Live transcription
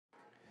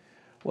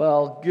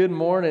Well, good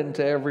morning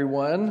to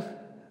everyone.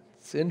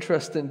 It's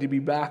interesting to be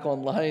back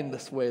online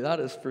this way, that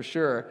is for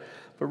sure.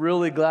 But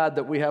really glad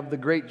that we have the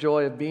great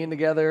joy of being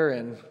together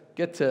and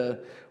get to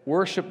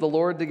worship the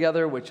Lord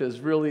together, which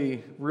is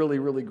really, really,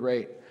 really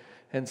great.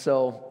 And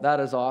so that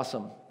is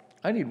awesome.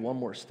 I need one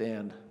more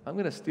stand. I'm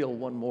going to steal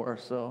one more,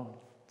 so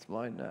it's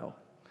mine now.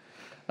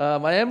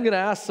 I am going to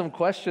ask some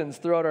questions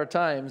throughout our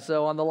time.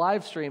 So on the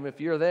live stream,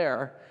 if you're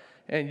there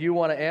and you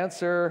want to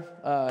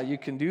answer, you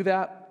can do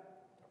that.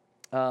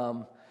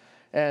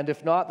 And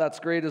if not, that's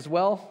great as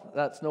well.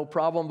 That's no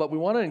problem. But we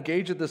want to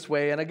engage it this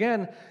way. And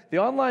again, the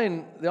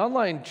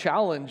online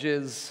challenge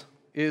is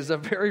a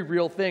very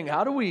real thing.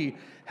 How do we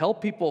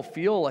help people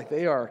feel like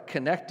they are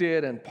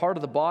connected and part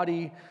of the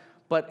body,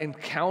 but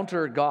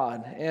encounter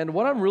God? And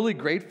what I'm really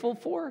grateful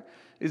for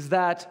is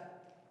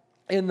that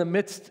in the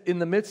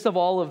midst of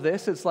all of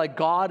this, it's like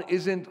God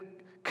isn't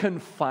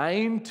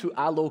confined to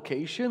a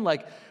location.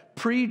 Like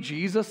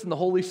pre-Jesus and the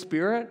Holy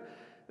Spirit,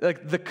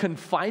 like the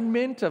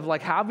confinement of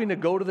like having to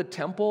go to the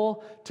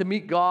temple to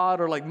meet God,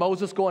 or like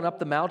Moses going up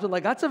the mountain,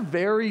 like that's a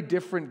very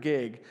different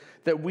gig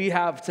that we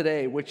have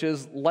today, which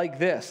is like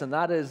this, and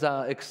that is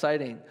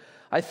exciting.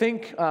 I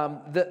think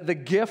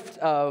the gift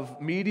of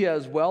media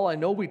as well, I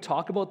know we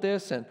talk about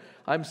this, and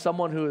I'm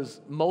someone who has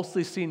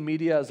mostly seen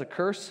media as a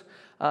curse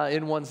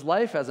in one's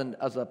life, as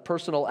a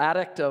personal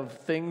addict of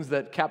things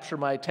that capture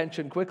my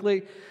attention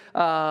quickly.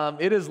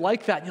 It is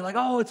like that, and you're like,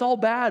 oh, it's all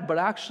bad, but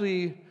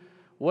actually,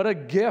 what a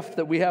gift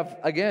that we have,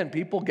 again,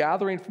 people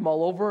gathering from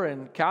all over.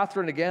 And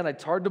Catherine, again,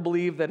 it's hard to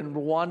believe that in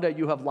Rwanda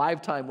you have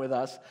live time with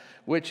us,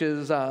 which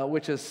is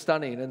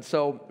stunning. And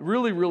so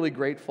really, really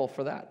grateful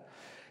for that.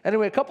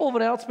 Anyway, a couple of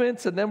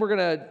announcements, and then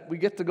we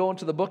get to go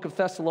into the book of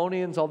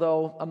Thessalonians,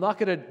 although I'm not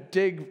going to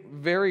dig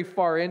very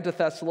far into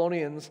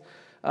Thessalonians.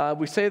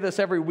 We say this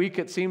every week,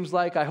 it seems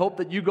like. I hope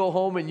that you go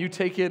home and you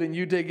take it and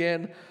you dig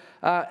in,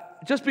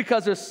 just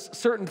because there's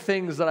certain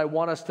things that I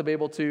want us to be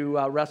able to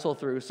wrestle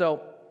through.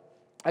 So,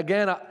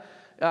 again,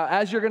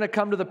 as you're going to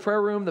come to the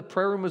prayer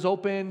room is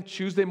open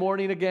Tuesday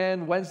morning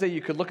again. Wednesday, you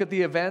could look at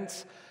the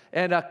events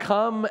and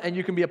come and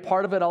you can be a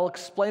part of it. I'll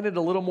explain it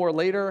a little more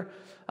later.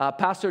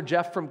 Pastor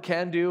Jeff from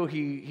Can Do,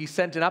 he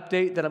sent an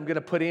update that I'm going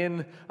to put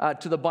in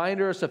to the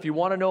binder. So if you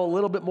want to know a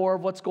little bit more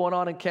of what's going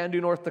on in Can Do,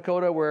 North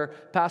Dakota, where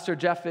Pastor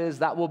Jeff is,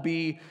 that will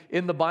be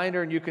in the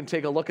binder, and you can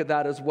take a look at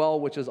that as well,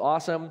 which is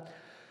awesome.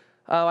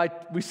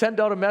 We sent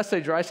out a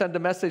message, or I sent a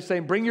message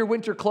saying, bring your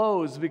winter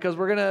clothes because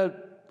we're going to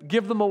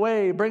give them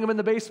away, bring them in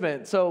the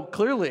basement. So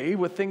clearly,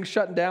 with things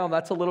shutting down,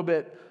 that's a little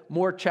bit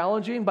more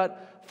challenging,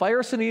 but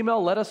fire us an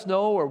email, let us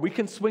know, or we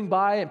can swing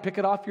by and pick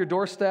it off your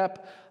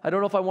doorstep. I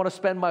don't know if I want to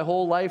spend my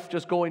whole life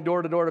just going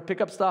door to door to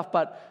pick up stuff,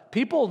 but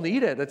people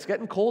need it. It's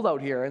getting cold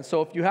out here. And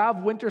so if you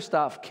have winter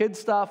stuff, kid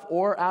stuff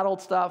or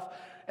adult stuff,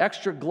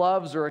 extra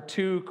gloves or a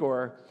toque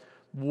or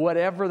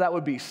whatever that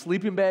would be,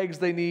 sleeping bags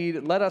they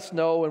need, let us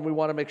know, and we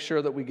want to make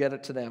sure that we get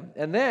it to them.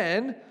 And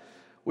then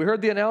we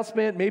heard the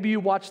announcement, maybe you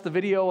watched the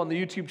video on the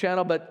YouTube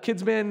channel, but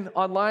Kidsmen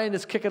Online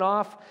is kicking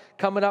off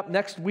coming up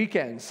next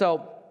weekend.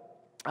 So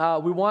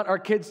we want our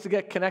kids to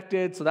get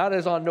connected, so that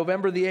is on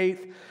November the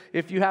 8th.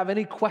 If you have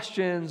any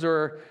questions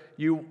or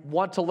you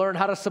want to learn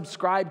how to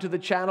subscribe to the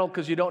channel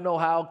because you don't know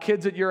how,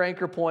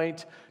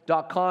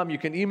 kids@youranchorpoint.com, you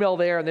can email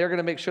there, and they're going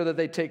to make sure that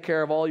they take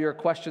care of all your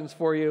questions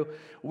for you.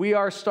 We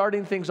are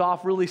starting things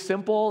off really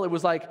simple. It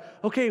was like,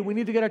 okay, we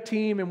need to get our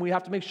team, and we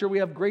have to make sure we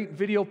have great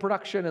video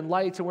production and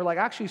lights, and we're like,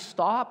 actually,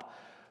 stop.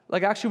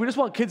 Like, actually, we just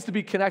want kids to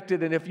be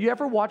connected, and if you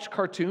ever watch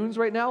cartoons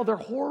right now, they're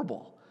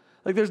horrible.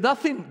 Like, there's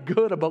nothing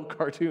good about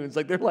cartoons.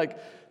 Like, they're like,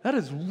 that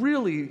is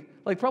really,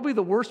 like, probably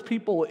the worst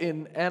people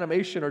in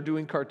animation are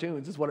doing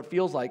cartoons, is what it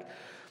feels like.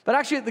 But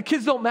actually, the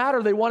kids don't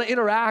matter. They want to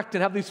interact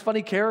and have these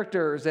funny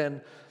characters.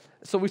 And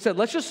so we said,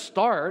 let's just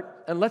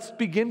start, and let's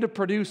begin to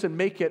produce and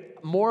make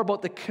it more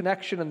about the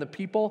connection and the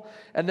people,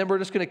 and then we're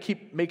just going to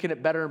keep making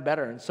it better and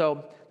better. And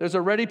so there's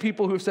already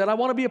people who've said, I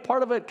want to be a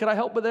part of it. Can I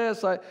help with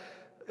this?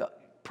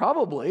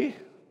 Probably.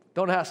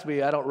 Don't ask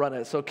me. I don't run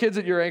it. So kids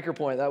at your anchor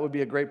point, that would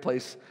be a great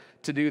place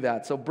to do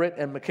that. So Britt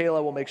and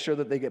Michaela will make sure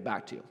that they get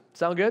back to you.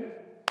 Sound good?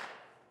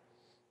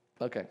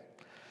 Okay.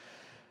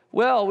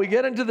 Well, we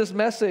get into this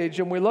message,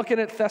 and we're looking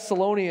at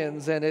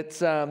Thessalonians, and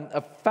it's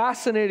a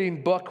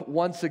fascinating book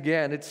once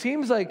again. It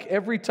seems like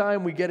every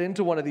time we get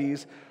into one of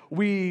these,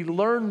 we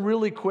learn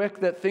really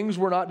quick that things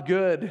were not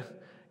good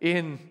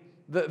in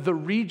the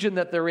region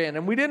that they're in.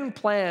 And we didn't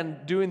plan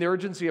doing the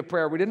urgency of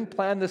prayer. We didn't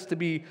plan this to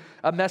be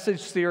a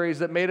message series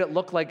that made it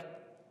look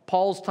like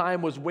Paul's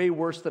time was way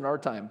worse than our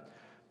time.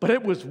 But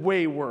it was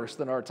way worse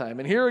than our time.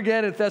 And here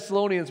again in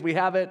Thessalonians, we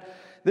have it.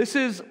 This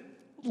is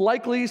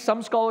likely,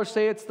 some scholars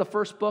say it's the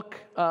first book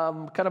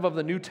kind of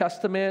the New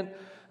Testament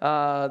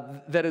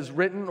that is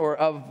written, or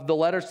of the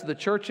letters to the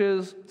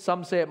churches.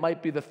 Some say it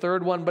might be the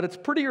third one, but it's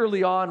pretty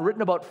early on,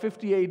 written about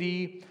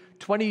 50 AD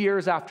 20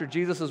 years after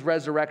Jesus'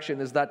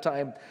 resurrection is that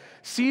time.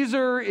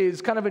 Caesar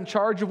is kind of in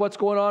charge of what's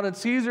going on. And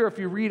Caesar, if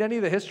you read any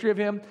of the history of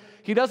him,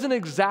 he doesn't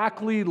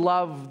exactly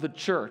love the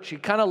church. He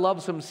kind of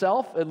loves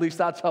himself. At least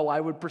that's how I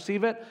would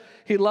perceive it.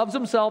 He loves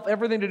himself,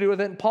 everything to do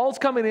with it. And Paul's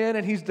coming in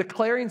and he's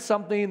declaring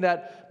something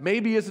that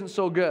maybe isn't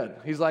so good.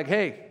 He's like,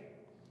 hey,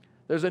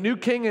 there's a new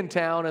king in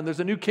town and there's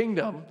a new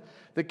kingdom,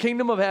 the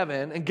kingdom of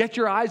heaven, and get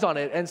your eyes on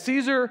it. And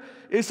Caesar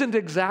isn't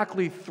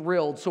exactly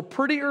thrilled. So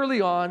pretty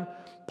early on,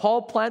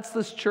 Paul plants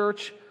this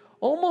church,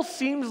 almost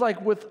seems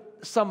like with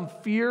some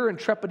fear and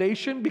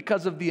trepidation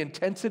because of the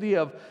intensity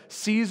of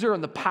Caesar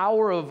and the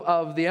power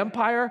of the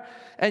empire.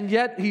 And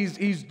yet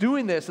he's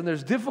doing this, and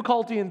there's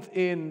difficulty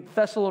in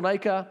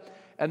Thessalonica.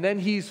 And then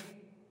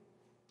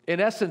in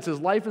essence, his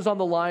life is on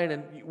the line,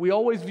 and we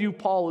always view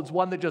Paul as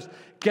one that just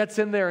gets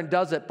in there and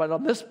does it. But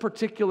on this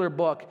particular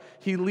book,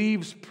 he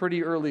leaves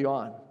pretty early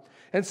on.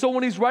 And so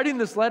when he's writing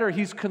this letter,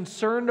 he's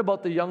concerned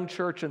about the young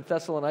church in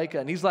Thessalonica.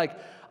 And he's like,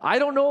 I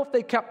don't know if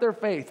they kept their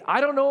faith.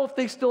 I don't know if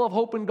they still have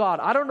hope in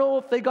God. I don't know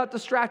if they got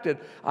distracted.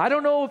 I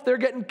don't know if they're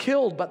getting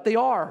killed, but they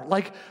are.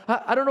 Like,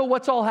 I don't know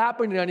what's all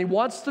happening. And he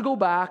wants to go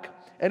back.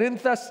 And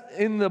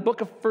in the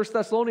book of 1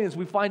 Thessalonians,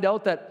 we find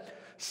out that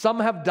some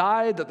have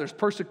died, that there's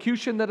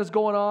persecution that is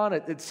going on.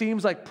 It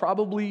seems like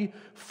probably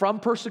from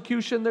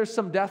persecution, there's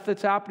some death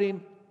that's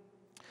happening.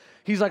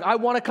 He's like, I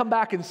want to come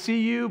back and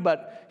see you,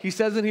 but he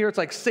says in here, it's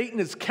like Satan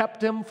has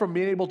kept him from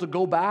being able to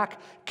go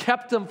back,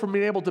 kept him from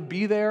being able to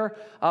be there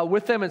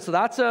with them. And so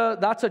that's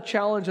a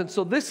challenge. And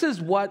so this is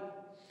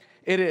what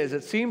it is.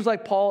 It seems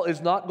like Paul is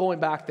not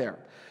going back there.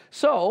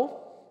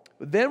 So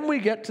then we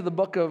get to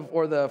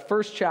the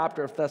first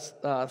chapter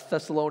of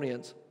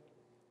Thessalonians.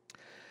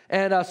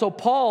 And so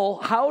Paul,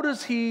 how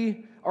does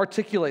he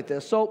articulate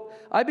this? So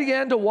I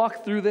began to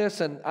walk through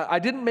this, and I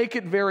didn't make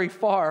it very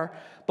far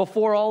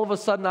before all of a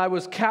sudden I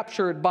was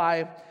captured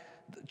by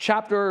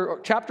chapter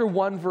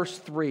 1, verse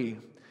 3.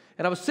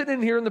 And I was sitting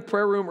in here in the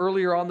prayer room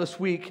earlier on this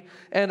week,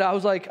 and I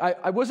was like,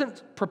 I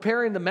wasn't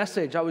preparing the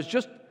message. I was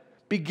just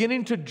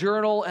beginning to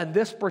journal, and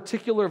this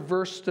particular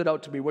verse stood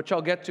out to me, which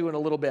I'll get to in a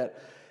little bit.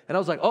 And I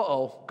was like,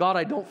 God,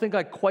 I don't think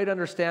I quite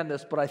understand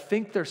this, but I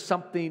think there's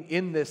something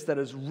in this that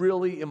is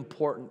really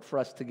important for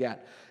us to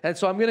get. And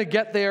so I'm going to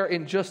get there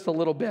in just a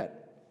little bit.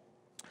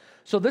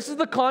 So this is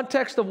the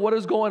context of what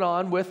is going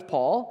on with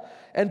Paul.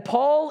 And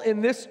Paul, in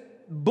this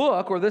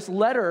book or this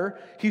letter,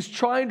 he's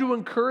trying to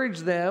encourage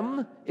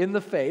them in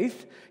the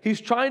faith.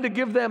 He's trying to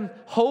give them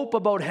hope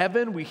about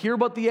heaven. We hear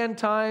about the end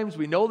times.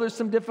 We know there's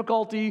some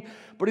difficulty,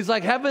 but he's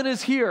like, heaven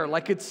is here.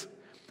 Like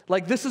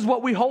this is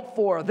what we hope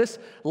for. This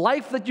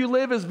life that you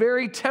live is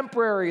very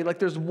temporary. Like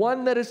there's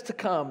one that is to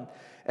come,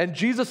 and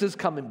Jesus is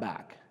coming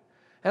back.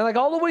 And like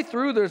all the way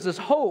through, there's this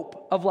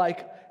hope of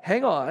like,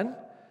 hang on.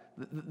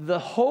 The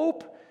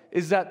hope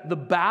is that the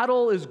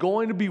battle is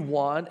going to be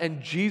won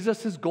and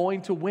Jesus is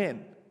going to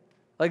win.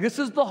 Like this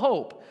is the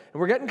hope. And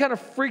we're getting kind of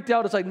freaked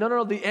out. It's like,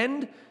 no, the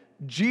end,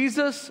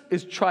 Jesus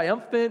is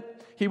triumphant.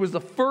 He was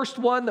the first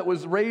one that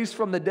was raised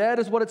from the dead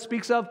is what it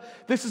speaks of.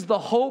 This is the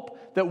hope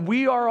that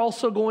we are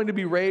also going to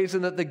be raised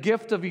and that the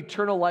gift of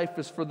eternal life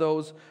is for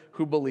those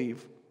who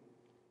believe.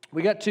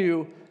 We get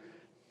to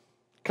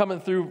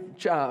coming through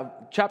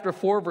chapter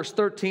 4, verse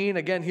 13.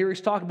 Again, here he's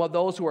talking about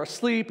those who are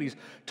asleep. He's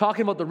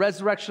talking about the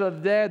resurrection of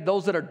the dead.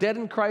 Those that are dead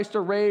in Christ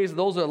are raised.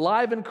 Those that are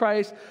alive in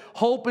Christ.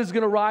 Hope is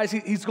going to rise.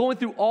 He's going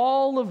through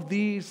all of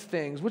these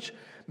things, which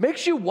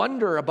makes you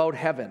wonder about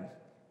heaven.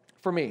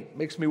 For me,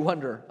 makes me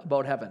wonder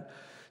about heaven.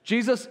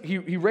 Jesus,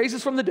 he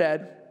raises from the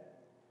dead.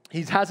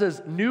 He has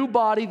his new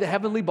body, the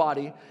heavenly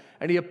body,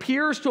 and he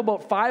appears to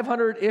about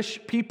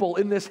 500-ish people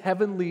in this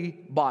heavenly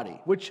body,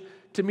 which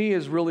to me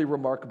is really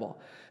remarkable.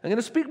 I'm going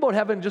to speak about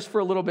heaven just for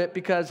a little bit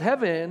because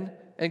heaven,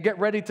 and get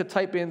ready to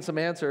type in some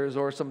answers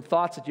or some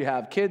thoughts that you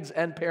have, kids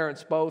and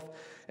parents both,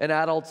 and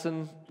adults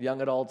and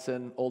young adults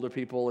and older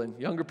people and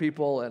younger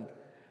people and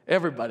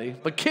everybody.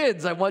 But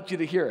kids, I want you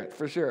to hear it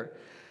for sure.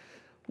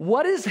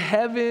 What is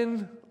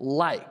heaven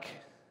like?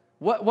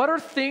 What are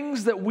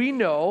things that we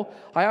know?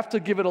 I have to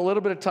give it a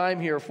little bit of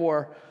time here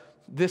for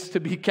this to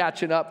be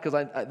catching up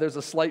because there's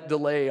a slight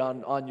delay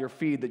on your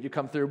feed that you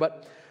come through.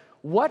 But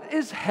what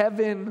is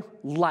heaven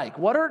like?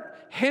 What are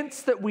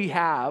hints that we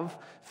have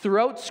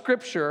throughout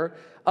Scripture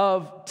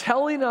of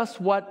telling us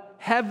what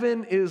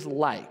heaven is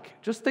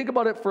like? Just think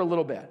about it for a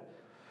little bit.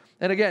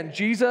 And again,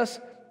 Jesus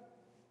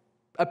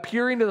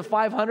appearing to the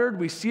 500,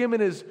 we see him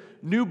in his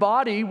new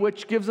body,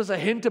 which gives us a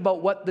hint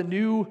about what the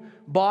new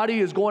body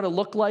is going to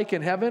look like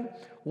in heaven.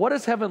 What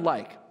is heaven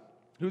like?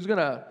 Who's going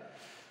to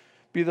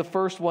be the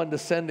first one to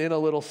send in a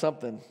little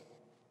something?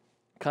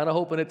 Kind of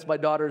hoping it's my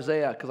daughter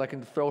Zaya because I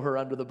can throw her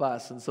under the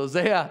bus. And so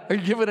Zaya, are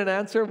you giving an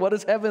answer? What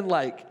is heaven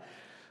like?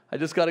 I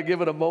just got to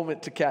give it a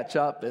moment to catch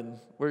up, and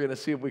we're going to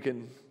see if we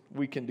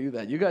can do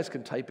that. You guys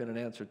can type in an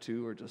answer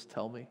too, or just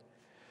tell me.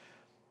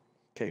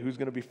 Okay, who's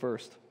going to be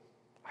first?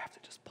 I have to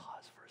just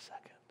pause for a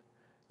second.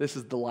 This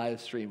is the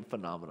live stream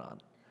phenomenon.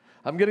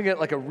 I'm going to get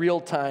like a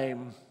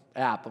real-time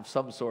app of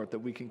some sort that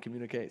we can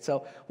communicate.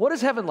 So what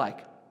is heaven like?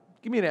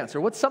 Give me an answer.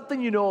 What's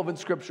something you know of in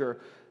Scripture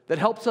that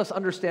helps us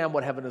understand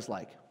what heaven is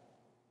like?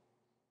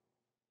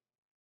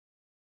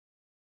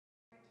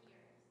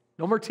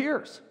 No more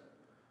tears.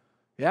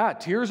 Yeah,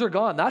 tears are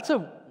gone. That's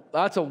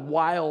a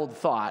wild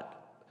thought.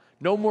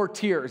 No more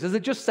tears. Is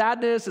it just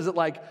sadness? Is it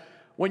like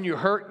when you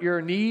hurt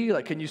your knee,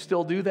 like can you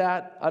still do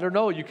that? I don't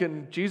know.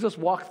 Jesus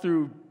walked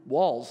through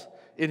walls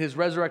in his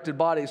resurrected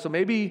body. So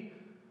maybe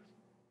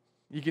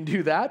you can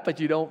do that, but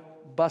you don't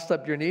bust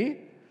up your knee.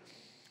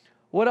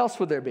 What else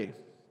would there be?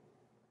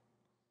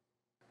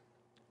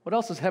 What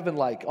else is heaven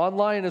like?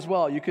 Online as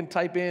well. You can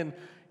type in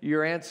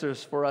your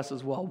answers for us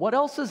as well. What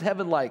else is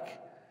heaven like?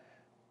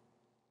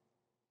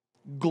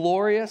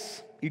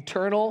 Glorious,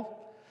 eternal,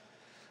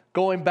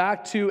 going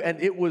back to,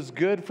 and it was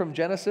good from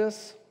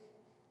Genesis.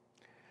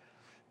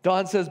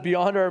 Don says,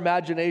 beyond our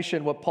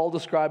imagination, what Paul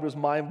described was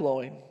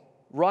mind-blowing.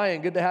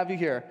 Ryan, good to have you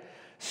here.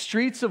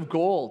 Streets of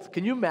gold.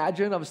 Can you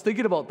imagine? I was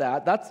thinking about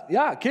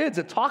that. Kids,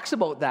 it talks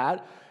about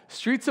that.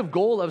 Streets of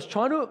gold. I was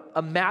trying to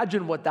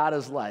imagine what that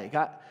is like.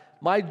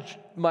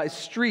 My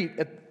street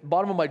at the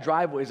bottom of my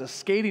driveway is a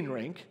skating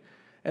rink,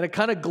 and it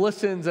kind of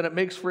glistens and it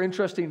makes for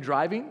interesting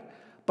driving.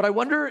 But I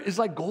wonder, is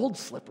like gold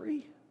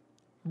slippery?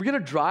 Are we going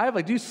to drive?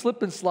 Like, do you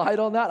slip and slide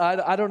on that?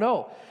 I don't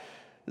know.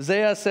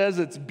 Zaya says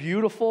it's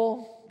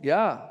beautiful.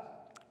 Yeah.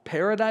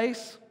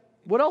 Paradise.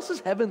 What else is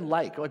heaven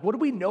like? Like, what do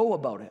we know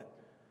about it?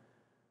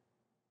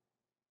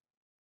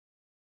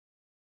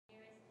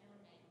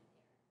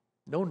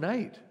 No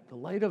night. The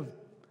light of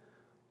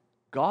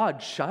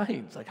God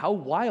shines. Like, how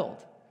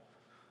wild.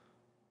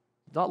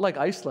 Not like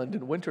Iceland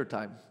in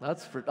wintertime.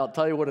 I'll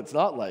tell you what it's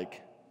not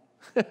like.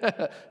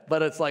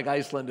 But it's like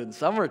Iceland in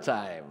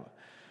summertime.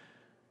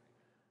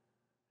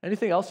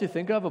 Anything else you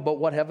think of about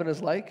what heaven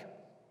is like?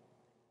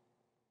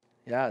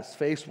 Yeah, his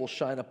face will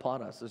shine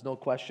upon us. There's no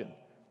question.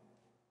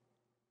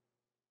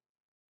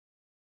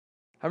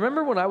 I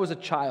remember when I was a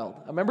child,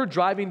 I remember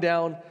driving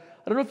down,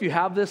 I don't know if you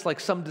have this, like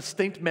some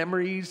distinct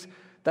memories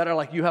that are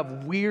like you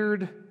have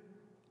weird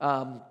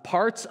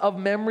parts of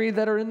memory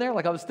that are in there.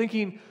 Like I was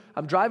thinking,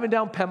 I'm driving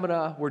down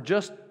Pembina, we're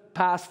just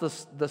past the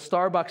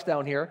Starbucks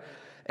down here,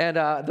 and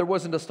there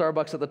wasn't a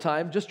Starbucks at the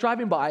time, just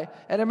driving by,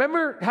 and I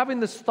remember having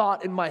this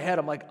thought in my head.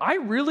 I'm like, I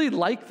really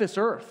like this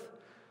earth.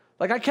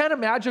 Like, I can't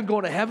imagine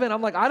going to heaven.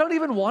 I'm like, I don't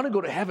even want to go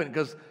to heaven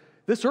because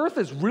this earth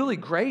is really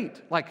great.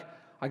 Like,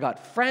 I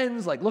got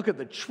friends, like, look at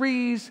the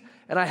trees,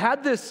 and I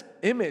had this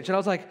image, and I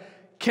was like,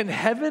 can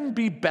heaven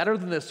be better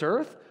than this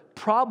earth?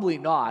 Probably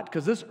not,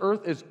 because this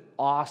earth is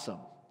awesome.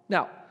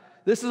 Now,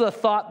 this is a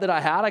thought that I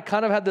had. I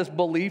kind of had this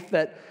belief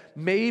that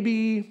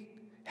maybe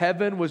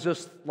heaven was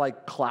just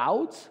like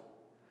clouds.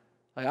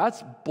 Like,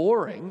 that's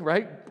boring,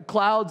 right?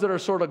 Clouds that are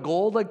sort of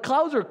gold. Like,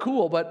 clouds are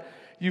cool, but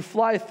you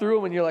fly through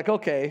them and you're like,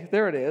 okay,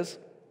 there it is.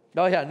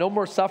 Oh yeah, no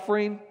more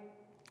suffering.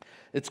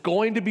 It's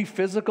going to be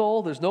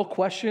physical. There's no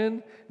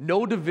question.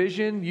 No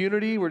division,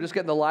 unity. We're just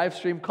getting the live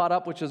stream caught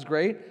up, which is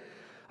great.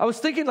 I was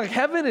thinking like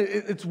heaven,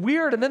 it's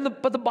weird. And then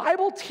but the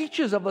Bible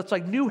teaches of it's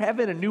like new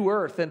heaven and new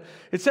earth. And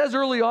it says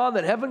early on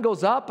that heaven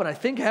goes up, and I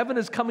think heaven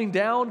is coming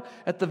down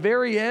at the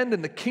very end,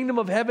 and the kingdom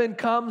of heaven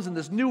comes, and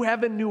this new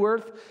heaven, new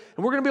earth.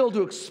 And we're going to be able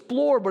to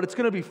explore, but it's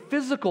going to be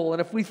physical.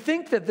 And if we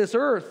think that this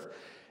earth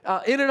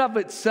in and of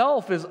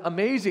itself is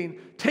amazing,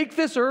 take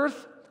this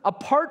earth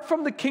apart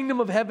from the kingdom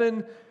of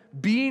heaven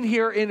being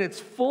here in its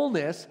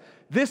fullness,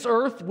 this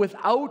earth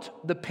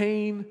without the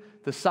pain,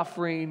 the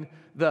suffering,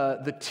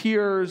 the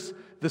tears,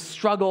 the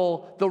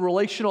struggle, the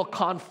relational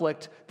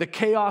conflict, the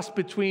chaos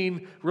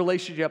between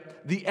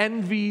relationship, the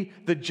envy,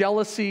 the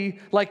jealousy,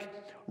 like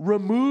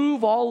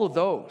remove all of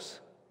those,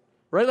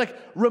 right? Like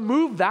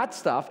remove that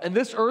stuff and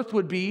this earth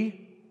would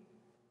be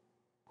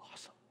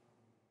awesome,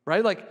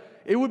 right? Like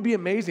it would be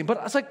amazing.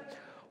 But it's like,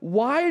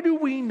 why do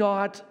we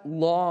not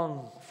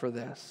long for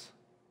this?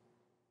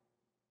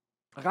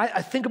 Like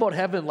I think about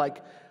heaven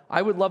like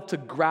I would love to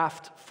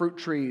graft fruit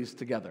trees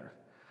together.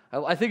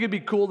 I think it'd be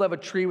cool to have a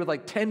tree with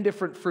like 10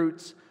 different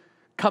fruits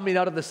coming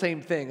out of the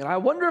same thing. And I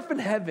wonder if in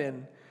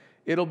heaven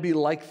it'll be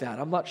like that.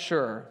 I'm not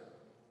sure.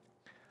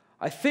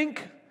 I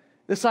think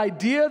this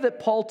idea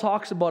that Paul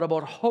talks about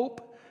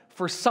hope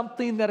for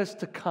something that is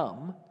to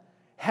come,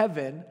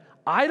 heaven,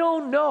 I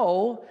don't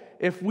know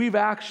if we've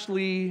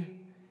actually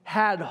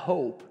had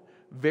hope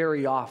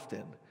very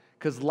often,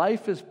 because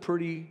life is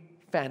pretty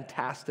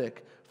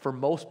fantastic for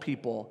most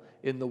people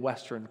in the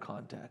Western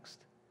context.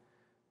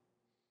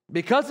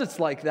 Because it's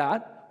like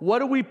that, what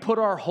do we put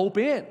our hope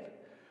in?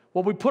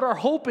 Well, we put our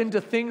hope into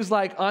things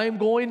like, I'm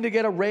going to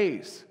get a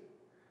raise,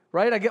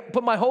 right?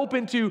 Put my hope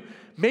into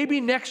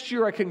maybe next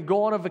year I can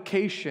go on a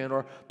vacation,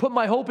 or put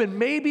my hope in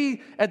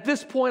maybe at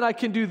this point I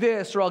can do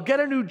this, or I'll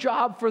get a new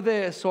job for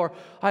this, or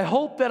I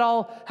hope that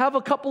I'll have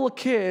a couple of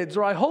kids,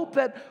 or I hope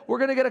that we're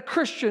going to get a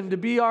Christian to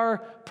be our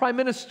prime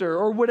minister,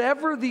 or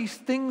whatever these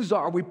things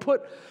are. We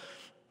put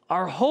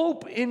our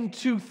hope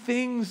into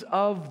things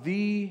of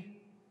the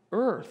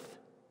earth.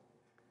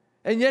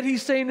 And yet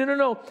he's saying,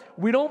 no,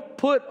 we don't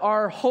put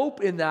our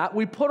hope in that.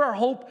 We put our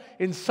hope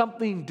in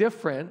something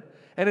different,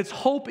 and it's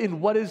hope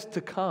in what is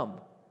to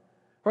come.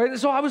 Right? And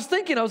so I was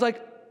thinking, I was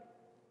like,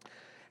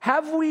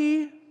 have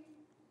we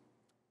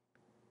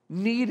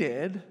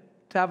needed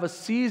to have a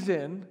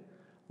season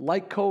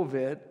like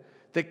COVID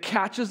that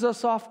catches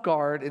us off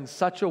guard in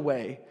such a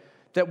way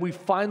that we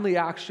finally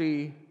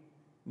actually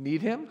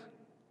need him?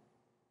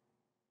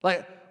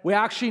 Like, we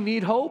actually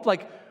need hope?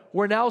 Like,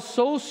 we're now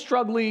so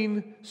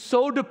struggling,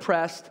 so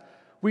depressed.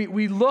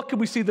 We look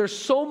and we see there's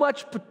so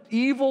much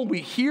evil. We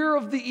hear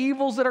of the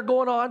evils that are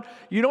going on.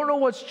 You don't know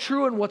what's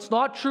true and what's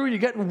not true. You're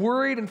getting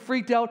worried and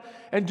freaked out.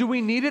 And do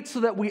we need it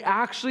so that we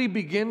actually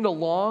begin to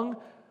long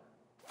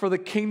for the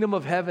kingdom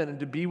of heaven and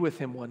to be with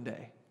him one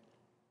day?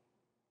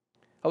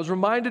 I was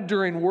reminded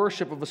during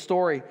worship of a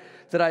story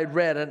that I had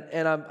read,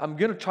 and I'm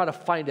going to try to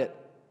find it.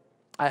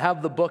 I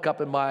have the book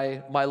up in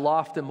my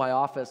loft in my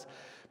office.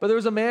 But there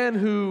was a man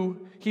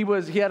who, he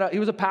was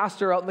a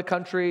pastor out in the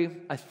country,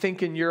 I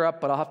think in Europe,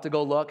 but I'll have to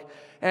go look.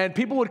 And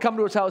people would come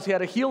to his house. He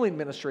had a healing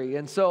ministry.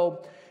 And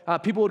so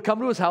people would come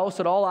to his house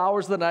at all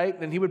hours of the night,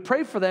 and he would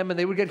pray for them, and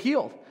they would get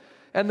healed.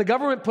 And the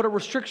government put a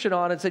restriction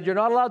on and said, you're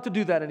not allowed to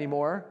do that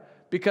anymore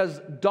because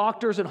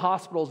doctors and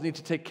hospitals need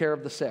to take care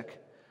of the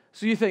sick.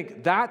 So you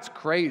think, that's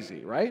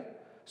crazy, right?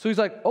 So he's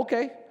like,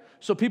 okay.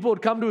 So people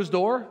would come to his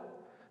door,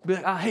 be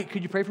like, hey,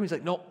 could you pray for me? He's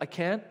like, no, I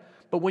can't.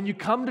 But when you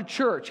come to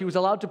church, he was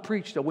allowed to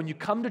preach though. When you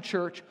come to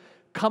church,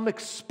 come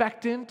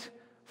expectant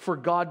for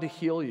God to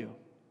heal you.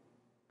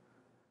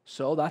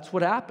 So that's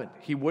what happened.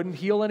 He wouldn't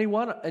heal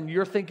anyone. And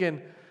you're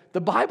thinking,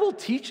 the Bible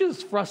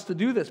teaches for us to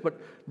do this, but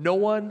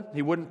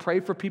he wouldn't pray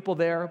for people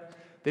there.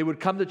 They would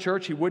come to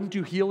church. He wouldn't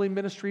do healing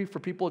ministry for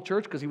people at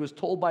church because he was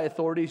told by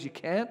authorities, you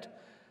can't.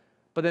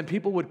 But then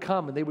people would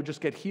come and they would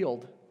just get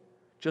healed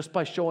just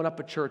by showing up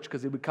at church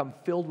because they would come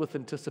filled with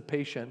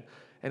anticipation.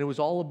 And it was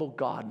all about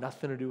God,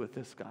 nothing to do with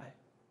this guy.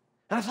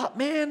 And I thought,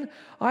 man,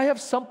 I have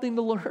something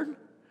to learn,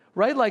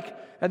 right?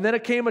 And then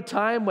it came a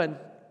time when,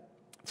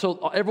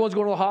 so everyone's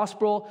going to the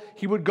hospital.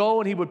 He would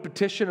go and he would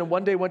petition, and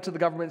one day went to the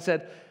government and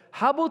said,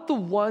 how about the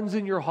ones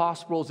in your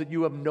hospitals that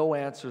you have no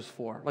answers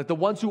for? Like the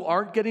ones who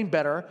aren't getting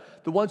better,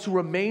 the ones who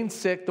remain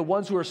sick, the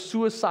ones who are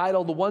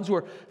suicidal, the ones who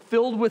are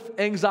filled with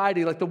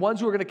anxiety, like the ones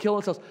who are going to kill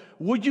themselves.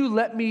 Would you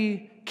let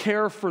me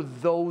care for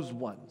those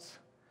ones?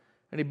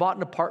 And he bought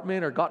an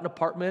apartment or got an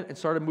apartment and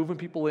started moving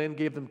people in,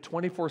 gave them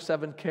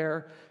 24/7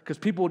 care because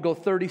people would go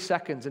 30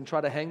 seconds and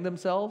try to hang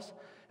themselves.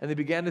 And they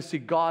began to see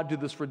God do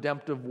this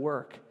redemptive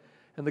work.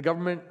 And the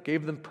government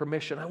gave them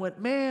permission. I went,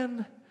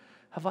 man,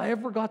 have I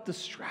ever got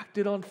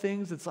distracted on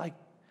things? It's like,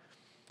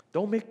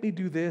 don't make me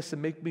do this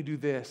and make me do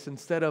this,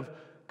 instead of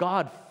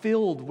God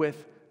filled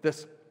with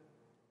this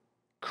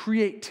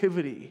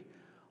creativity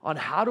on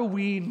how do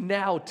we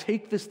now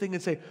take this thing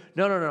and say,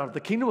 no, the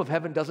kingdom of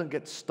heaven doesn't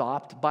get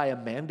stopped by a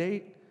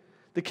mandate.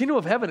 The kingdom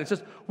of heaven, it's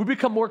just we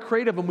become more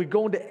creative and we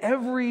go into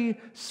every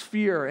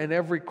sphere and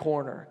every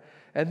corner.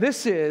 And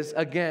this is,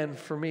 again,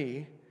 for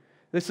me,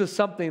 this is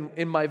something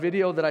in my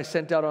video that I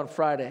sent out on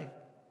Friday.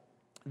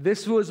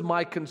 This was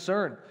my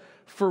concern.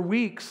 For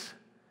weeks,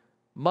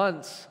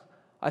 months,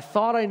 I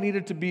thought I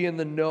needed to be in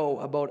the know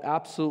about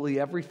absolutely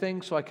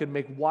everything so I could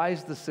make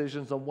wise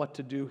decisions on what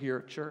to do here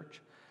at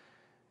church.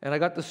 And I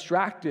got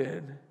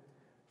distracted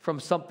from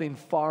something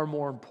far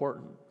more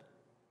important.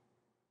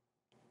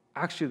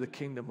 Actually, the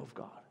kingdom of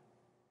God.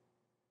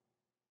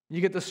 You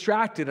get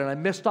distracted, and I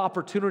missed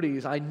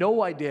opportunities. I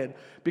know I did,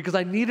 because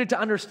I needed to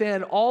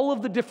understand all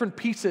of the different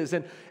pieces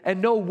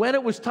and know when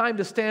it was time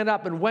to stand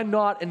up and when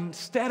not,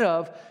 instead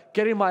of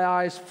getting my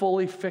eyes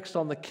fully fixed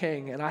on the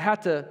King. And I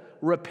had to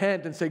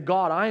repent and say,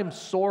 God, I am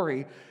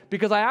sorry,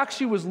 because I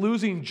actually was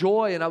losing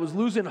joy and I was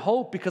losing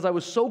hope because I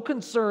was so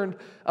concerned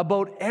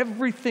about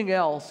everything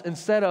else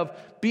instead of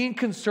being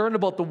concerned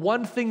about the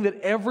one thing that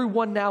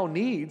everyone now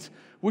needs,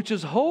 which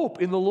is hope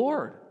in the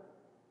Lord.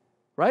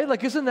 Right?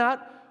 Like, isn't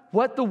that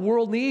what the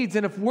world needs?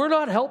 And if we're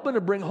not helping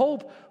to bring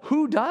hope,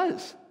 who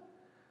does?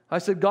 I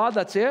said, God,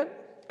 that's it.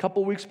 A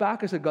couple weeks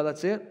back, I said, God,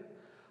 that's it.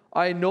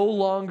 I no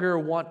longer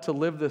want to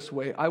live this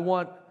way. I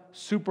want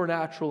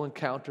supernatural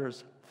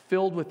encounters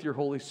filled with your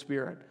Holy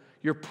Spirit,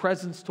 your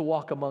presence to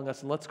walk among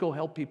us, and let's go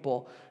help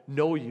people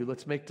know you.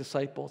 Let's make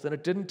disciples. And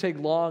it didn't take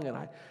long, and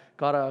I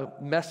got a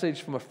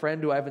message from a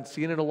friend who I haven't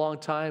seen in a long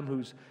time,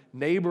 whose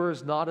neighbor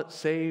is not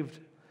saved,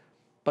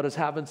 but is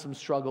having some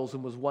struggles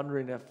and was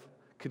wondering if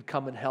could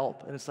come and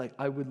help. And it's like,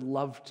 I would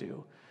love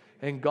to.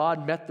 And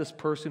God met this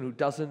person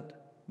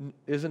who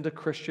isn't a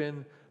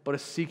Christian, but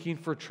is seeking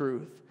for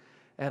truth.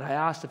 And I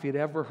asked if he had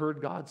ever heard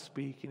God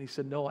speak, and he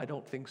said, no, I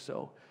don't think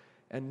so.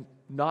 And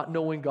not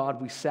knowing God,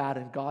 we sat,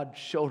 and God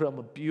showed him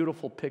a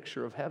beautiful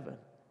picture of heaven.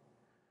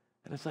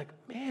 And it's like,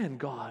 man,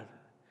 God,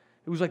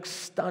 it was like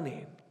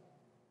stunning.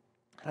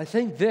 And I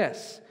think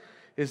this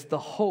is the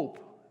hope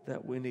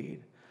that we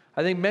need.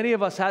 I think many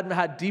of us hadn't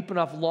had deep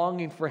enough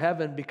longing for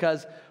heaven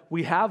because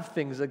we have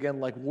things, again,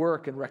 like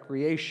work and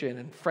recreation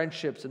and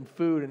friendships and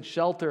food and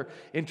shelter,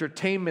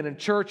 entertainment and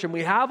church, and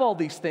we have all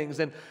these things.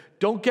 And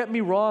don't get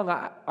me wrong,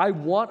 I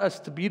want us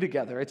to be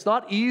together. It's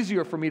not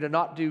easier for me to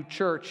not do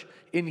church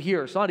in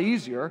here. It's not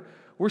easier.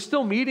 We're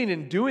still meeting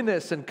and doing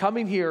this and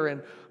coming here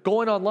and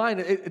going online.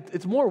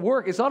 It's more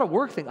work. It's not a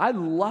work thing. I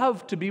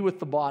love to be with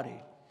the body.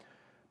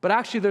 But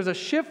actually there's a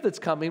shift that's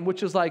coming,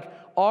 which is like,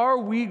 are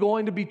we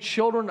going to be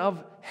children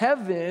of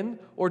heaven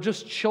or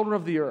just children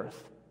of the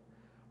earth?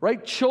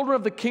 Right? Children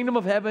of the kingdom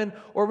of heaven,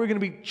 or are we going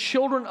to be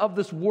children of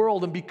this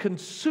world and be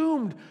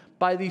consumed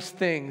by these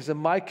things? And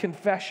my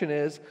confession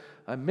is,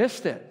 I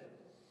missed it.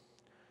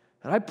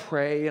 And I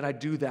pray and I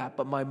do that,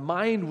 but my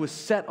mind was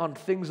set on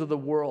things of the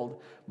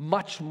world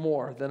much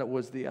more than it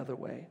was the other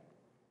way.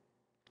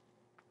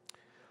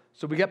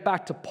 So we get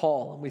back to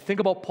Paul, and we think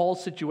about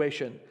Paul's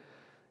situation.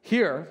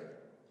 Here,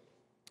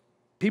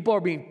 people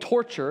are being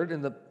tortured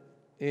in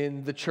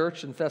the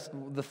church, in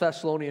the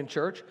Thessalonian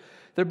church.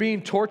 They're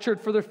being tortured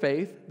for their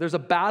faith. There's a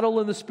battle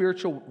in the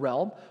spiritual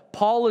realm.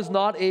 Paul is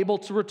not able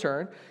to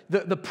return.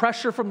 The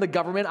pressure from the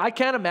government. I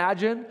can't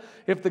imagine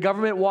if the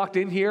government walked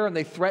in here and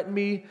they threatened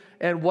me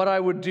and what I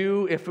would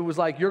do if it was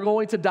like, you're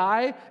going to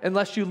die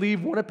unless you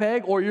leave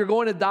Winnipeg, or you're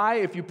going to die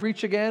if you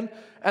preach again.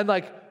 And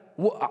like,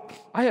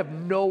 I have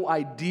no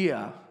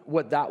idea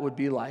what that would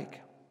be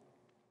like.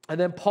 And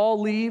then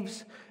Paul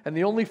leaves, and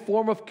the only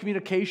form of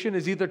communication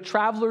is either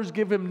travelers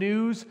give him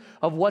news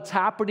of what's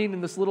happening in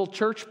this little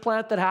church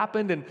plant that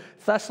happened in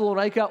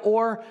Thessalonica,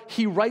 or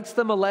he writes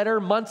them a letter.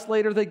 Months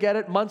later they get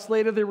it. Months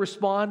later they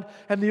respond.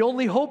 And the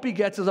only hope he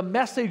gets is a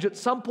message at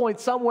some point,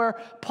 somewhere,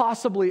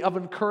 possibly of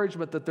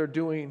encouragement that they're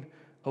doing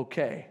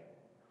okay.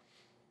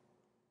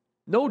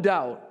 No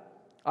doubt,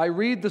 I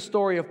read the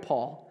story of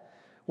Paul.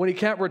 When he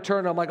can't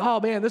return, I'm like, oh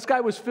man, this guy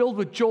was filled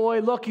with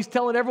joy. Look, he's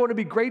telling everyone to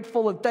be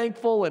grateful and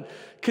thankful and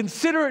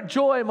consider it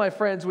joy, my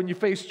friends, when you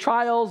face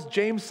trials,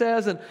 James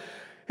says. And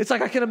it's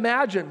like, I can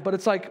imagine, but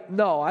it's like,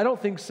 no, I don't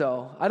think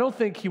so. I don't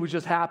think he was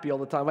just happy all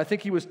the time. I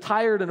think he was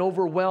tired and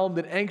overwhelmed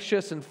and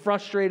anxious and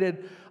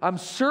frustrated. I'm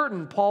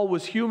certain Paul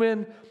was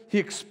human. He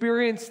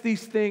experienced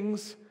these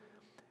things.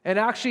 And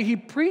actually, he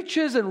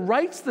preaches and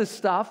writes this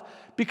stuff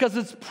because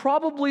it's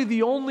probably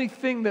the only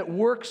thing that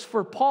works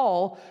for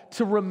Paul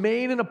to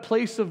remain in a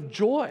place of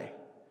joy,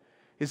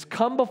 is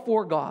come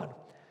before God,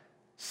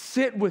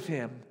 sit with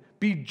him,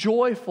 be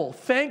joyful,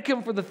 thank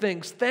him for the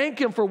things,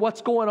 thank him for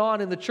what's going on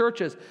in the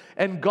churches.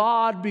 And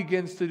God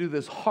begins to do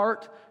this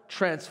heart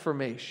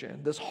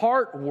transformation, this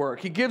heart work.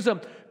 He gives him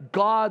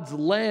God's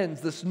lens,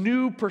 this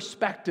new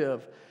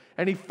perspective.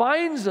 And he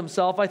finds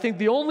himself, I think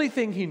the only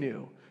thing he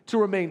knew to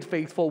remain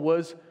faithful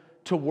was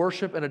to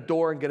worship and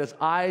adore and get his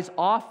eyes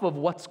off of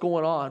what's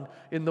going on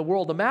in the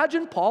world.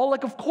 Imagine Paul,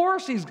 like of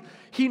course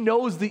he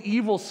knows the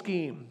evil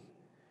scheme.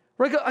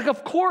 Right? Like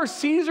of course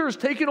Caesar is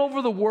taking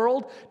over the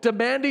world,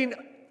 demanding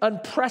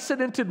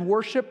unprecedented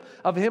worship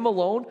of him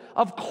alone.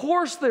 Of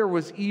course there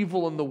was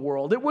evil in the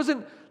world. It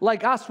wasn't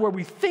like us where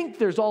we think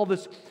there's all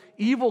this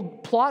evil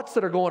plots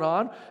that are going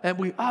on and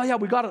we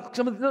got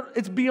it.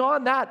 It's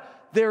beyond that.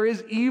 There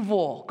is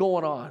evil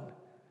going on.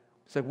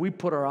 It's like we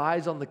put our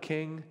eyes on the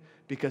King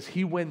because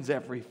he wins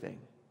everything.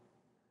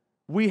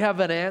 We have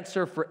an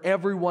answer for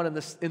everyone in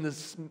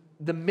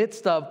the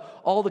midst of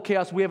all the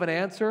chaos. We have an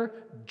answer,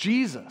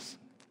 Jesus.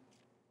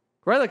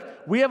 Right? Like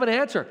we have an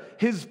answer,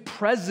 his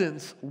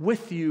presence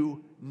with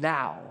you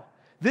now.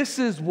 This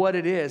is what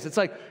it is. It's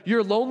like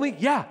you're lonely?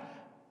 Yeah.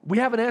 We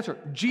have an answer,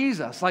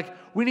 Jesus. Like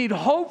we need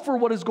hope for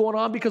what is going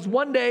on because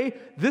one day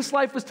this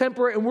life is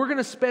temporary and we're going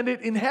to spend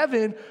it in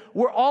heaven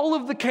where all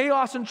of the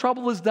chaos and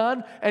trouble is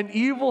done and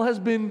evil has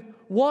been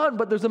won.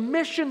 But there's a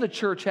mission the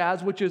church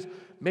has, which is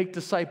make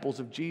disciples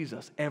of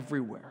Jesus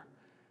everywhere.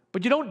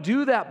 But you don't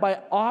do that by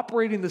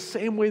operating the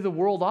same way the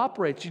world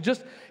operates.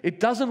 It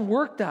doesn't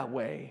work that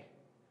way.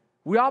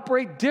 We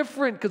operate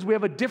different because we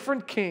have a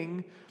different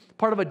king,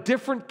 part of a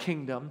different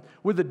kingdom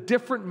with a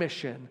different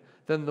mission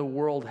than the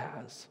world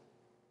has.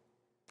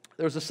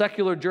 There was a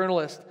secular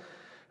journalist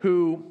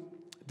who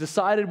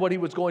decided what he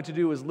was going to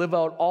do is live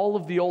out all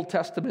of the Old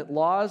Testament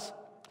laws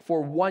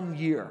for 1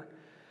 year.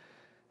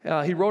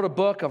 He wrote a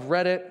book. I've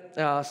read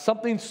it.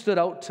 Something stood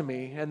out to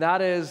me, and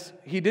that is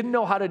he didn't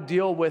know how to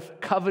deal with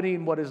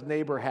coveting what his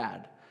neighbor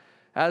had.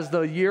 As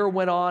the year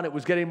went on, it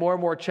was getting more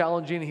and more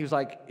challenging. He was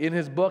like, in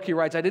his book, he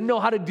writes, I didn't know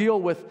how to deal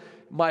with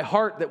my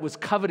heart that was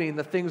coveting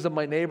the things of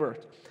my neighbor.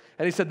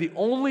 And he said the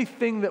only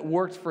thing that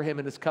worked for him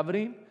in his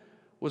coveting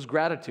was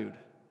gratitude.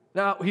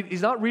 Now,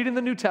 he's not reading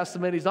the New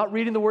Testament. He's not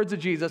reading the words of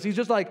Jesus. He's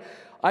just like,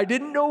 I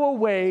didn't know a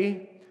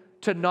way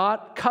to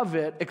not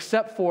covet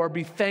except for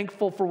be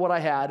thankful for what I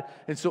had.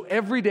 And so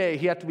every day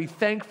he had to be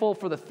thankful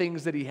for the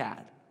things that he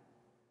had.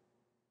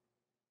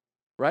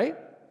 Right?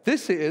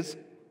 This is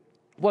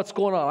what's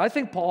going on. I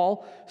think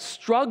Paul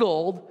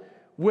struggled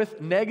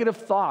with negative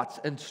thoughts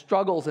and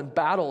struggles and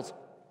battles,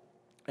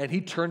 and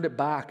he turned it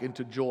back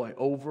into joy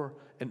over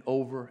and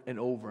over and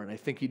over. And I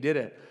think he did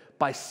it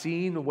by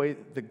seeing the way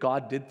that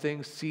God did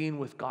things, seeing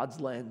with God's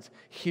lens,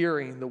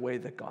 hearing the way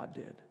that God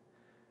did.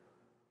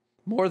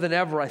 More than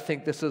ever, I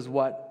think this is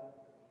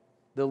what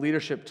the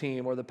leadership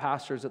team or the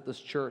pastors at this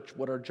church,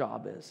 what our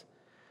job is.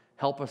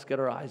 Help us get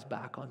our eyes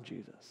back on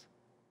Jesus.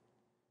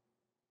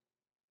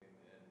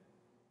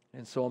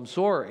 And so I'm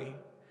sorry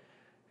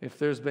if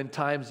there's been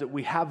times that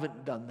we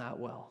haven't done that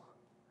well.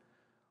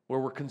 or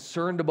we're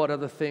concerned about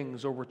other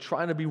things, or we're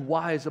trying to be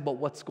wise about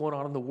what's going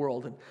on in the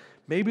world. And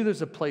maybe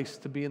there's a place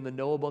to be in the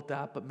know about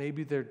that, but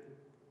maybe there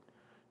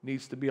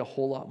needs to be a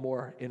whole lot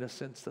more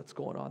innocence that's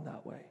going on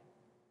that way.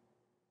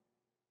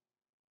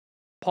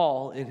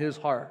 Paul, in his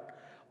heart,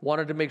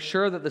 wanted to make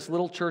sure that this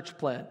little church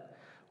plant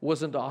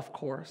wasn't off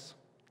course.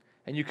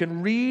 And you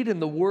can read in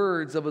the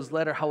words of his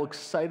letter how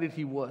excited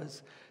he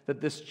was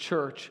that this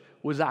church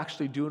was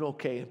actually doing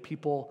okay and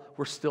people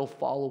were still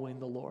following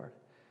the Lord.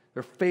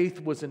 Their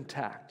faith was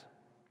intact.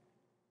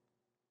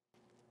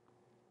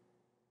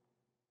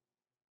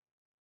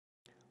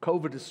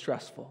 COVID is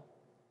stressful.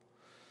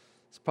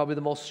 It's probably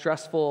the most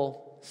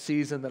stressful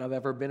season that I've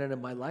ever been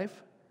in my life.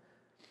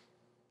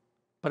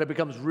 But it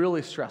becomes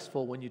really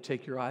stressful when you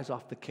take your eyes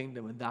off the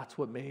kingdom, and that's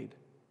what made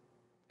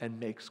and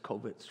makes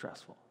COVID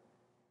stressful.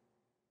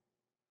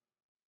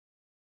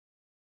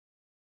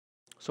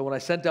 So when I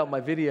sent out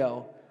my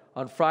video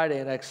on Friday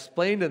and I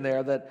explained in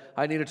there that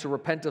I needed to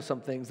repent of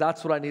some things,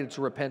 that's what I needed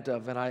to repent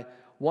of. And I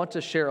want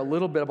to share a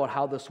little bit about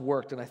how this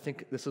worked, and I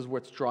think this is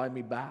what's drawing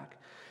me back.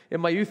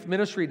 In my youth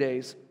ministry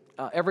days,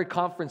 every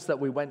conference that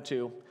we went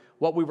to,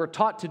 what we were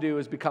taught to do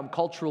is become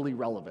culturally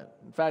relevant.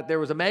 In fact, there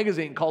was a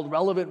magazine called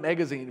Relevant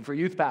Magazine for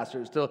youth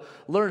pastors to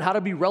learn how to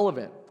be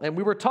relevant. And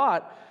we were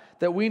taught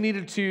that we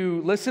needed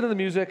to listen to the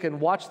music and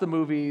watch the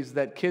movies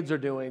that kids are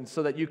doing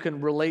so that you can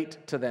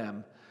relate to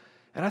them.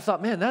 And I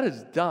thought, man, that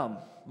is dumb.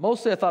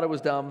 Mostly I thought it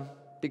was dumb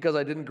because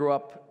I didn't grow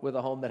up with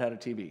a home that had a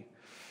TV.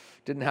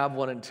 Didn't have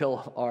one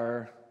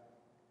until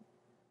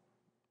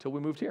we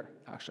moved here,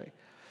 actually.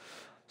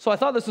 So I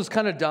thought this was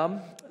kind of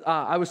dumb.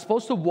 I was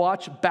supposed to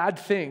watch bad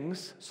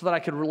things so that I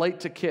could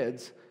relate to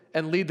kids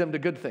and lead them to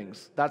good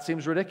things. That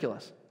seems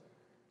ridiculous.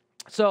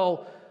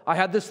 So I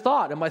had this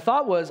thought, and my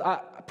thought was, I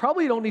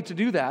probably don't need to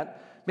do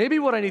that. Maybe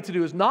what I need to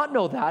do is not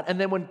know that, and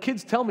then when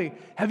kids tell me,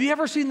 have you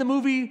ever seen the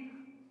movie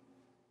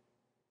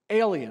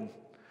Alien?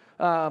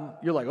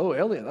 You're like, oh,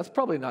 Alien, that's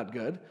probably not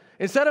good.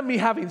 Instead of me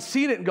having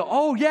seen it and go,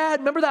 oh yeah,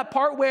 remember that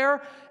part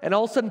where? And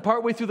all of a sudden,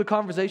 partway through the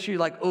conversation, you're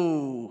like,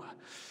 oh,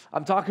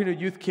 I'm talking to a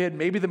youth kid.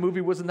 Maybe the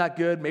movie wasn't that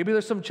good. Maybe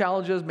there's some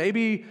challenges.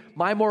 Maybe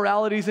my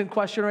morality's in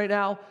question right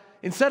now.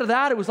 Instead of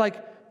that, it was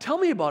like, tell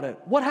me about it.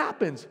 What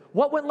happens?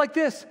 What went like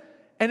this?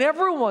 And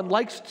everyone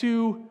likes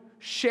to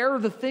share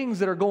the things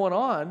that are going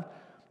on.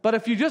 But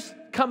if you just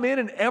come in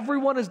and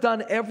everyone has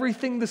done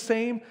everything the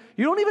same,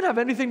 you don't even have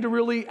anything to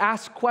really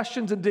ask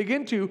questions and dig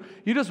into.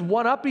 You just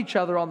one-up each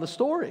other on the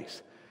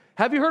stories.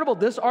 Have you heard about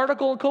this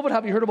article on COVID?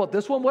 Have you heard about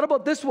this one? What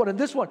about this one and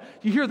this one?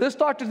 You hear this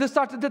doctor,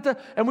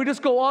 and we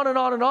just go on and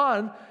on and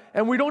on,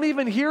 and we don't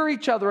even hear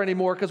each other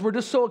anymore because we're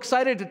just so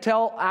excited to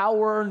tell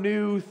our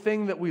new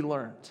thing that we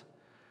learned.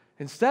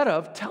 Instead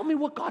of, tell me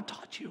what God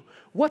taught you.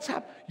 What's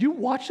happened? You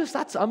watch this?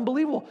 That's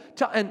unbelievable.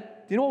 And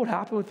you know what would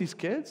happen with these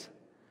kids?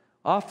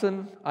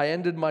 Often I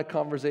ended my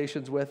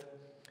conversations with,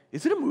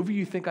 is it a movie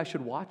you think I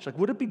should watch? Like,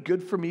 would it be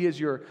good for me as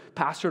your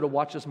pastor to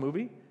watch this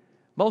movie?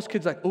 Most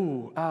kids are like,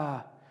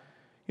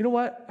 you know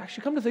what?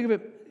 Actually, come to think of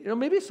it,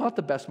 maybe it's not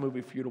the best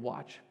movie for you to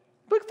watch.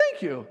 But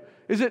thank you.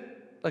 Is it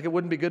like it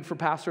wouldn't be good for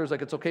pastors?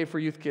 Like it's okay for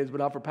youth kids, but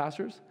not for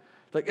pastors?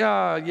 Like,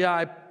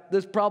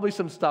 there's probably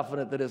some stuff in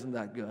it that isn't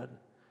that good.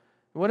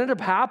 And what ended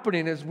up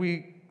happening is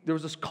there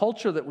was this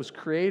culture that was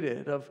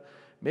created of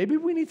maybe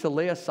we need to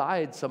lay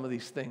aside some of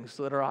these things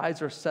so that our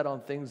eyes are set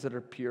on things that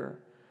are pure.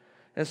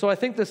 And so I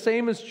think the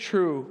same is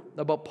true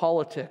about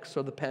politics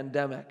or the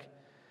pandemic.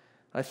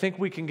 I think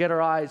we can get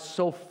our eyes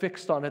so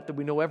fixed on it that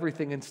we know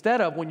everything. Instead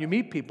of, when you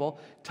meet people,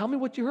 tell me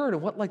what you heard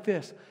and what like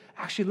this.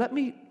 Actually, let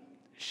me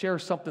share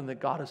something that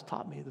God has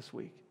taught me this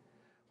week.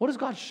 What has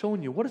God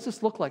shown you? What does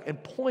this look like?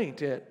 And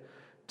point it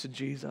to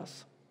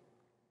Jesus.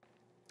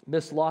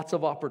 Miss lots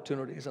of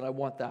opportunities, and I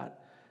want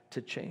that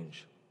to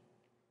change.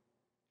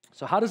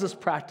 So how does this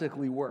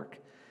practically work?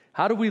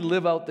 How do we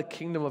live out the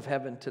kingdom of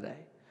heaven today?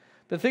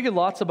 I've been thinking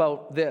lots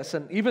about this,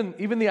 and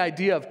even the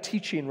idea of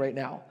teaching right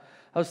now.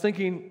 I was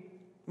thinking,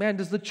 man,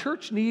 does the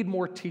church need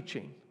more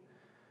teaching?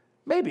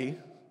 Maybe.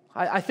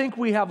 I think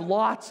we have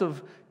lots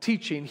of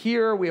teaching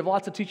here. We have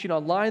lots of teaching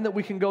online that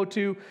we can go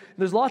to.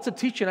 There's lots of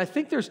teaching. I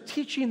think there's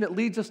teaching that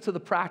leads us to the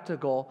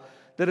practical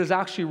that is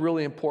actually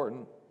really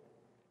important.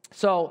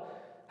 So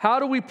how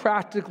do we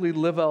practically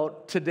live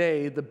out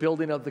today the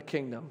building of the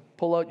kingdom?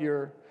 Pull out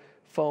your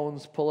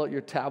phones, pull out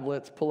your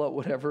tablets, pull out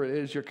whatever it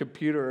is, your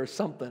computer or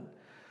something,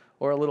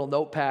 or a little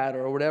notepad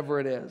or whatever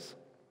it is.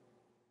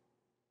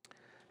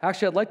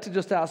 Actually, I'd like to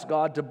just ask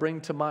God to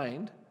bring to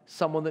mind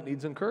someone that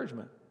needs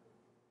encouragement.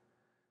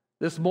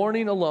 This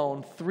morning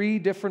alone, 3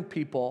 different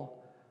people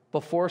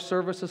before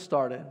services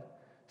started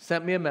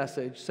sent me a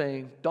message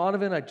saying,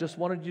 Donovan, I just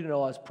wanted you to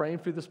know I was praying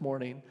for you this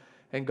morning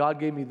and God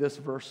gave me this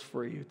verse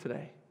for you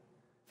today.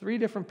 3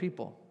 different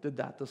people did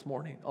that this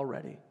morning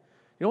already.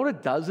 You know what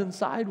it does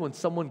inside when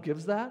someone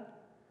gives that?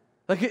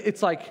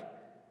 It's like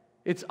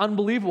It's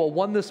unbelievable.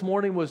 One this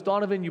morning was,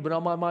 Donovan, you've been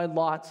on my mind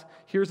lots.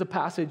 Here's a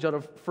passage out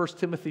of 1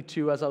 Timothy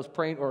 2 as I was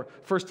praying, or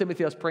 1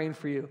 Timothy I was praying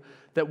for you,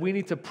 that we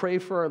need to pray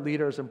for our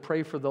leaders and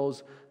pray for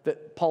those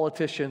that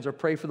politicians, or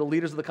pray for the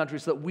leaders of the country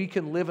so that we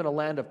can live in a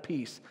land of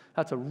peace.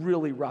 That's a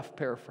really rough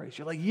paraphrase.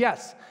 You're like,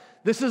 yes,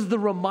 this is the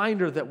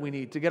reminder that we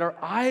need to get our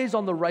eyes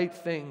on the right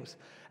things.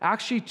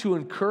 Actually, to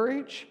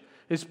encourage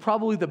is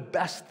probably the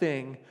best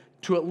thing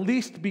to at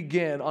least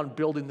begin on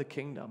building the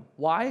kingdom.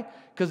 Why?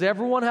 Because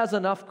everyone has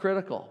enough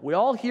critical. We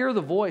all hear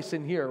the voice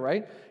in here,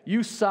 right?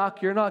 You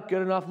suck. You're not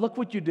good enough. Look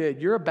what you did.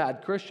 You're a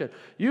bad Christian.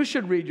 You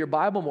should read your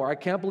Bible more. I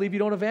can't believe you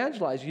don't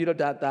evangelize. You don't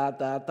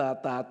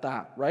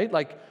that, right?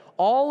 Like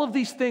all of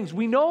these things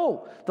we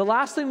know. The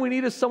last thing we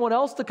need is someone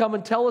else to come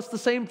and tell us the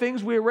same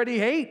things we already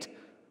hate,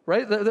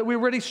 right? That we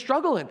already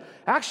struggle in.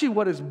 Actually,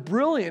 what is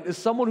brilliant is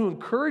someone who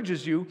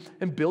encourages you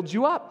and builds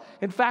you up.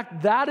 In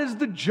fact, that is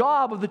the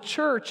job of the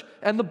church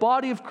and the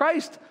body of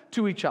Christ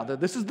to each other.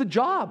 This is the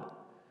job.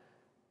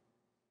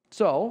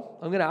 So,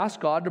 I'm going to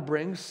ask God to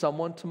bring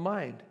someone to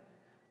mind.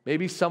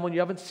 Maybe someone you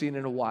haven't seen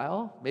in a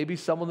while. Maybe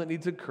someone that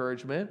needs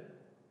encouragement.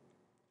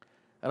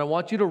 And I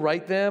want you to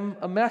write them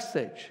a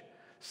message.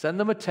 Send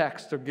them a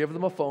text or give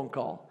them a phone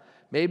call.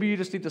 Maybe you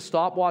just need to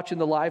stop watching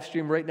the live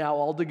stream right now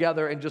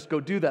altogether and just go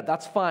do that.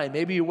 That's fine.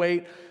 Maybe you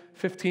wait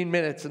 15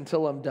 minutes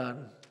until I'm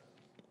done.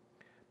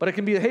 But it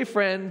can be, hey,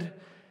 friend.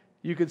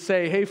 You could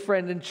say, hey,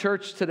 friend, in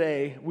church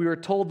today, we were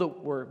told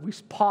that we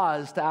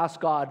paused to ask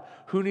God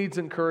who needs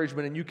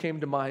encouragement, and you came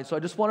to mind. So I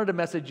just wanted to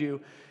message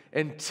you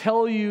and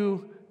tell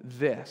you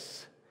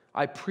this.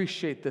 I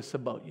appreciate this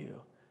about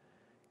you.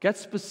 Get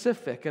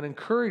specific and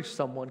encourage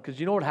someone,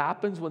 because you know what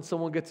happens when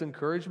someone gets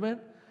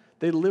encouragement?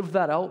 They live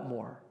that out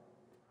more.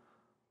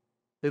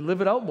 They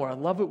live it out more. I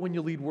love it when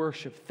you lead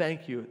worship.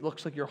 Thank you. It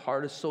looks like your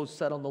heart is so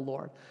set on the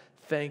Lord.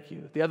 Thank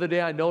you. The other day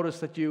I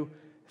noticed that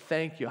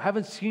thank you. I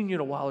haven't seen you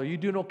in a while. Are you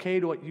doing okay?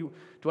 Do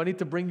I need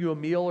to bring you a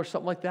meal or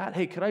something like that?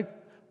 Hey, could I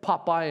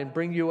pop by and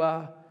bring you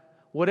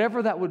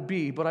whatever that would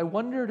be? But I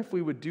wondered if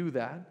we would do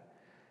that.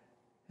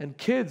 And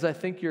kids, I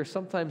think you're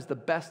sometimes the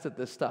best at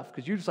this stuff,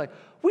 because you're just like,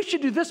 we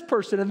should do this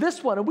person and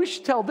this one, and we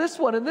should tell this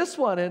one and this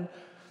one. And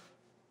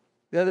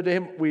the other day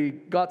we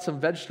got some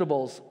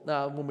vegetables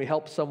when we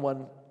helped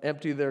someone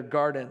empty their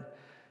garden.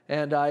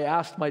 And I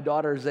asked my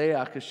daughter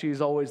Zaya, because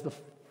she's always the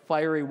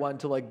fiery one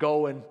to like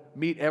go and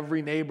meet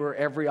every neighbor,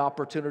 every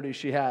opportunity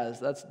she has.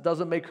 That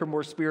doesn't make her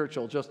more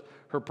spiritual, just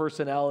her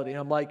personality. And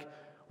I'm like,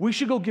 we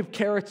should go give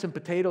carrots and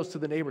potatoes to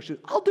the neighbors. She's,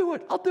 I'll do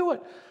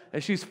it.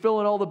 And she's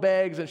filling all the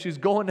bags, and she's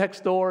going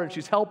next door, and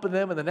she's helping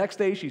them. And the next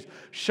day, she's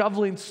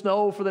shoveling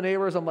snow for the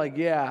neighbors. I'm like,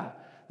 yeah,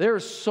 there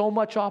is so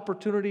much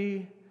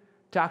opportunity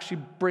to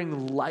actually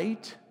bring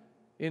light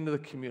into the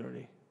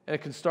community. And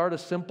it can start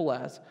as simple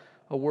as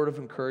a word of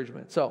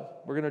encouragement. So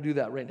we're going to do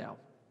that right now.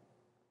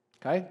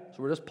 Okay?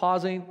 So we're just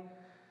pausing.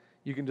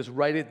 You can just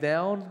write it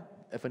down.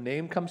 If a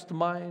name comes to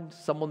mind,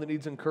 someone that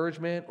needs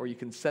encouragement, or you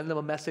can send them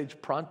a message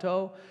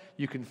pronto.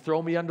 You can throw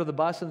me under the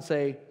bus and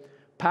say,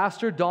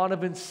 Pastor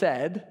Donovan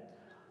said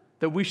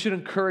that we should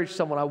encourage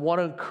someone. I want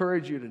to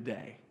encourage you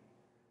today.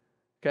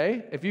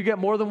 Okay? If you get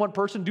more than one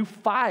person, do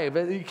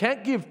 5. You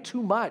can't give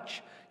too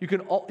much. You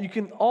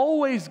can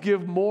always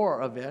give more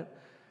of it.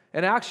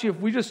 And actually, if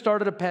we just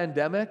started a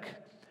pandemic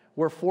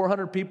where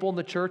 400 people in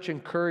the church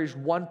encouraged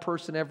one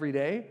person every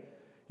day,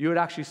 you would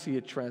actually see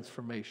a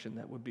transformation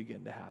that would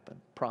begin to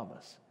happen.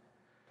 Promise.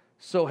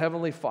 So,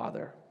 Heavenly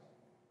Father,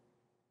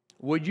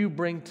 would you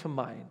bring to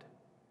mind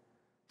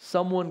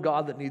someone,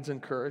 God, that needs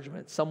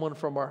encouragement, someone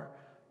from our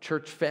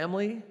church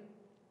family,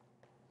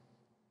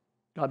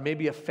 God,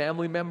 maybe a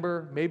family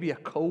member, maybe a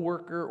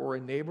coworker or a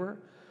neighbor.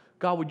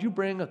 God, would you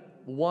bring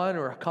one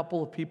or a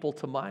couple of people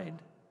to mind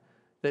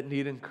that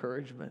need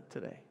encouragement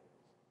today?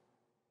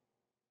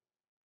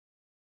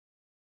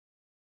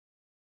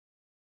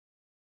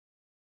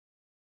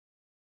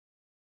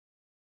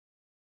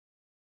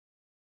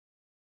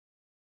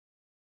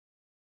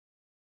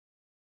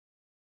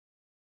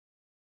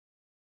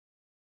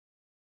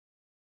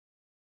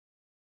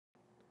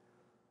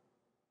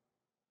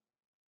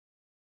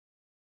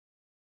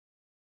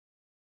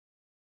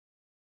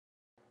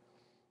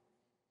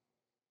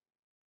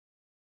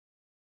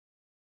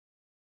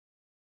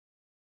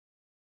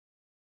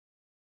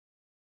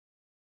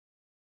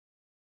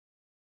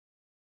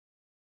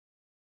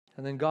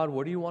 And then, God,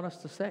 what do you want us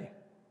to say?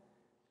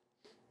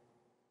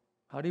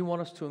 How do you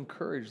want us to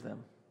encourage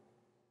them?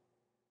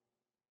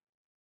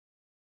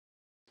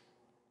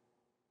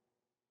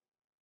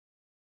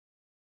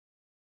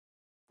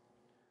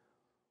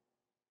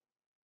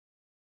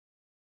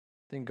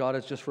 I think God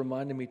has just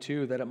reminded me,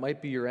 too, that it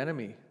might be your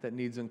enemy that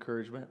needs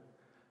encouragement.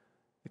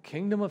 The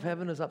kingdom of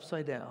heaven is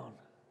upside down.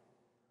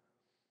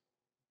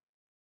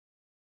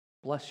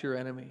 Bless your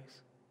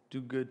enemies. Do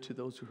good to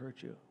those who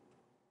hurt you.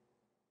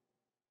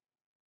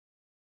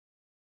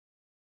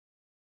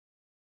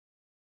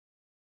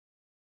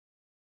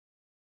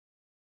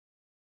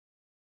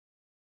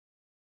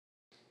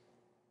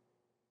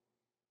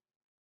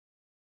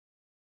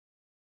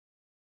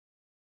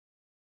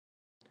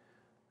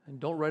 And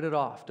don't write it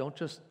off. Don't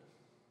just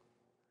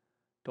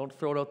Don't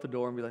throw it out the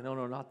door and be like, no,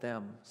 not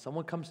them.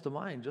 Someone comes to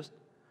mind, just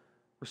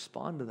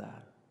respond to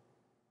that.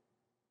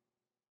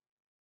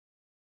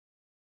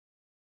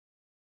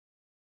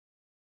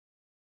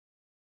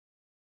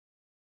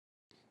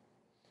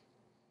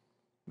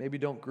 Maybe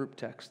don't group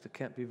text. It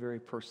can't be very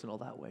personal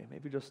that way.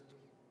 Maybe just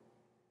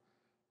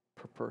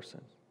per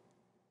person.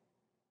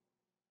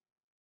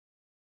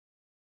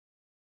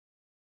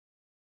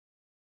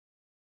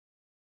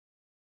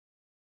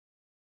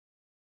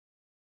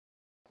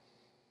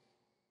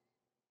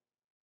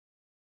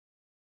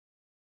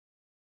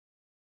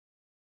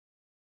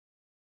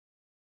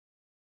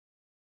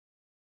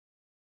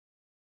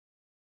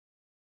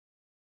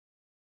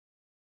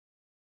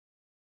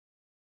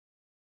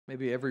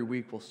 Maybe every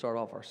week we'll start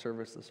off our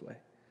service this way.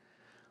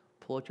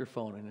 Pull out your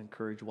phone and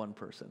encourage one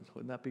person.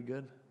 Wouldn't that be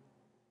good?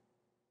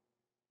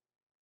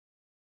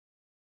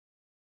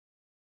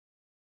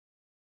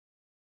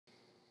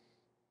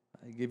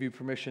 I give you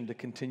permission to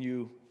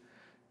continue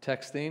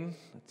texting.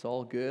 It's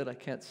all good. I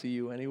can't see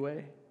you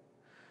anyway,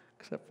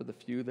 except for the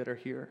few that are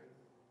here.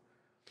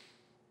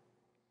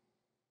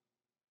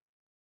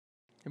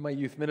 In my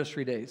youth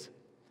ministry days,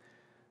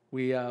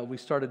 we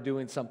started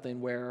doing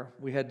something where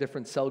we had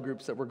different cell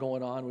groups that were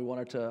going on. We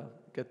wanted to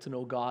get to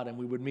know God, and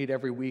we would meet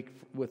every week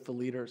with the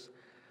leaders.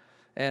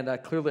 And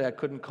clearly I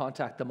couldn't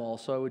contact them all,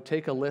 so I would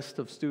take a list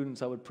of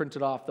students. I would print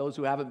it off, those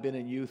who haven't been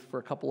in youth for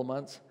a couple of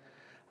months.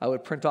 I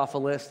would print off a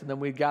list, and then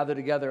we'd gather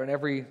together, and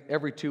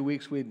every 2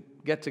 weeks we'd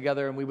get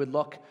together and we would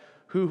look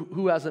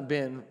who hasn't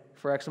been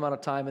for X amount of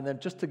time, and then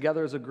just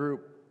together as a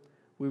group,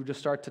 we would just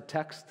start to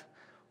text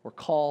or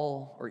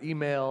call or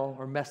email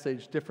or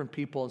message different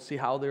people and see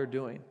how they're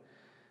doing.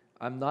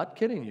 I'm not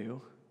kidding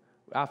you.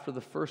 After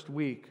the first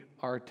week,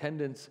 our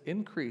attendance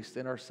increased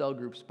in our cell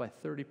groups by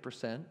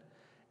 30%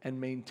 and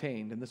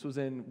maintained. And this was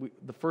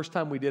the first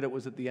time we did it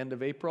was at the end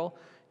of April.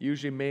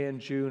 Usually May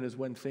and June is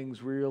when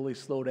things really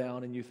slow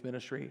down in youth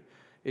ministry.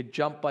 It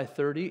jumped by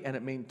 30 and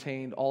it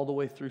maintained all the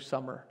way through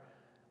summer.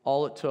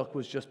 All it took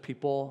was just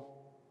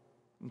people,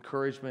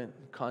 encouragement,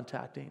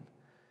 contacting.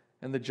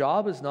 And the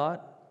job is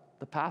not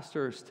the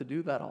pastors to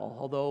do that all,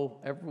 although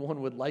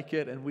everyone would like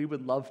it and we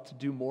would love to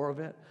do more of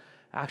it.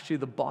 Actually,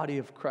 the body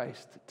of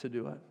Christ to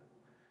do it.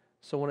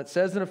 So when it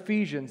says in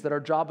Ephesians that our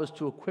job is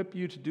to equip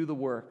you to do the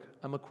work,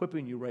 I'm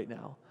equipping you right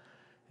now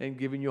and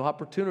giving you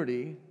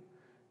opportunity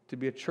to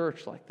be a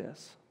church like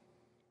this.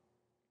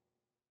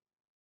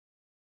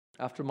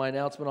 After my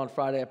announcement on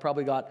Friday, I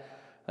probably got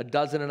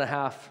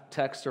 12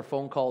 texts or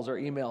phone calls or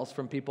emails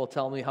from people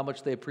telling me how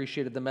much they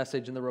appreciated the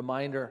message and the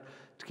reminder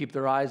to keep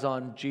their eyes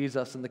on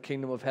Jesus and the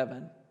kingdom of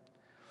heaven.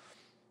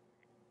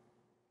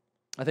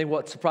 I think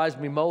what surprised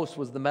me most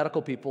was the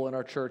medical people in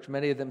our church.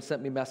 Many of them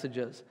sent me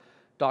messages,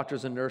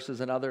 doctors and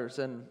nurses and others,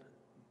 and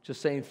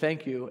just saying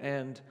thank you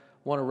and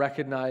want to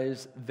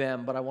recognize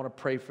them, but I want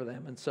to pray for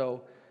them. And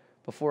so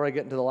before I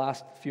get into the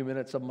last few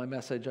minutes of my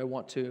message, I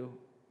want to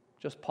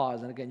just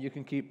pause. And again, you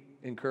can keep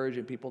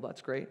encouraging people.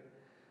 That's great.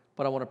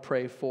 But I want to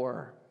pray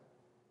for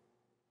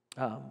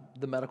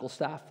the medical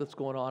staff that's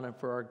going on and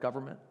for our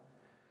government.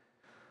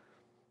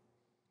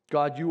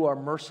 God, you are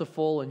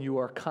merciful and you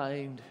are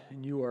kind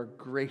and you are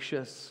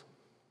gracious.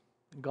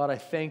 God, I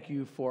thank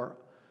you for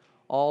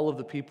all of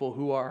the people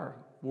who are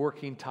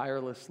working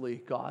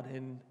tirelessly, God,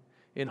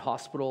 in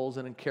hospitals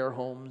and in care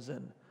homes.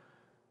 And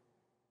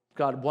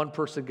God, one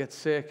person gets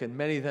sick and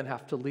many then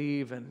have to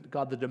leave. And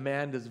God, the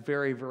demand is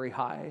very, very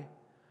high.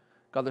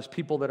 God, there's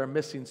people that are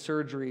missing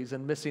surgeries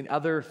and missing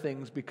other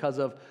things because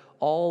of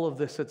all of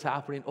this that's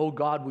happening. Oh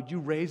God, would you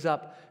raise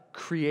up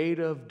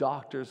creative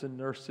doctors and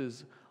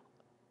nurses,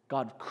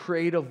 God,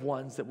 creative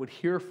ones that would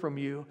hear from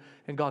you,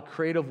 and God,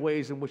 creative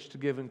ways in which to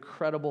give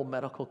incredible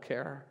medical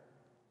care.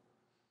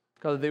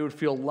 God, that they would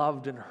feel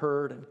loved and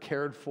heard and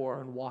cared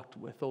for and walked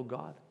with, oh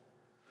God.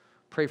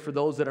 Pray for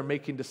those that are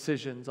making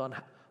decisions on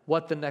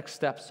what the next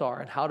steps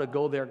are and how to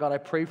go there. God, I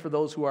pray for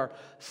those who are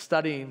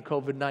studying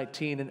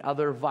COVID-19 and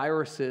other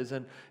viruses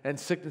and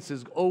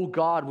sicknesses. Oh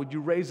God, would you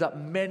raise up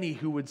many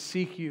who would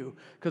seek you?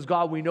 Because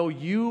God, we know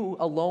you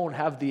alone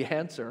have the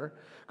answer.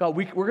 God,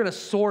 we're going to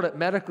sort it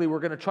medically. We're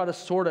going to try to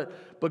sort it.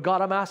 But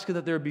God, I'm asking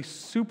that there would be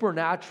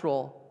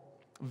supernatural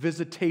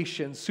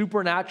visitation,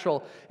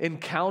 supernatural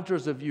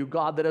encounters of you,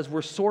 God, that as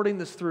we're sorting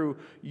this through,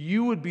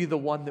 you would be the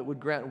one that would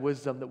grant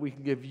wisdom, that we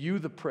can give you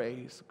the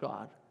praise,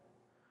 God.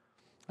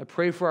 I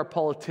pray for our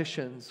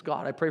politicians,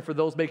 God. I pray for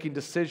those making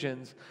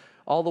decisions,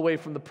 all the way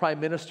from the prime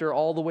minister,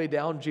 all the way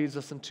down,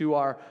 Jesus, and to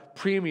our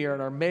premier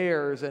and our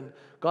mayors. And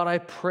God, I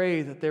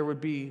pray that there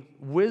would be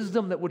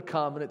wisdom that would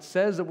come. And it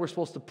says that we're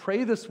supposed to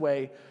pray this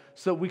way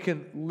so that we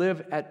can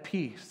live at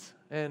peace.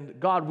 And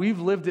God, we've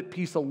lived at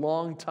peace a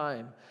long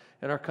time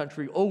in our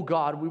country. Oh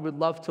God, we would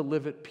love to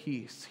live at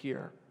peace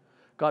here.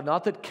 God,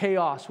 not that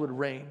chaos would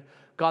reign.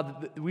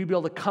 God, that we'd be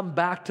able to come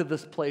back to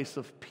this place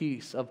of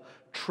peace, of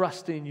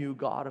trusting you,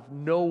 God, of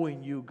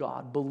knowing you,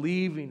 God,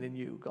 believing in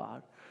you,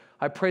 God.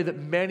 I pray that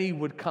many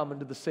would come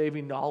into the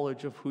saving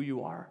knowledge of who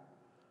you are.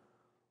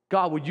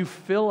 God, would you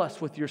fill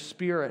us with your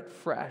Spirit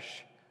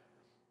fresh?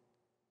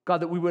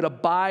 God, that we would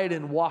abide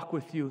and walk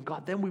with you.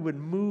 God, then we would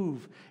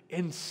move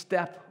in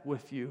step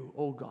with you,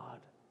 oh God.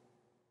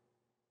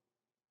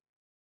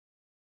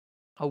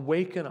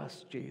 Awaken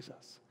us,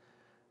 Jesus.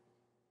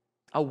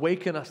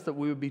 Awaken us that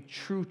we would be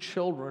true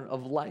children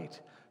of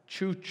light,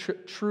 true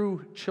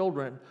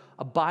children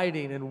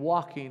abiding and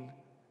walking,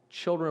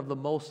 children of the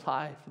Most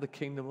High for the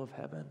kingdom of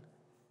heaven.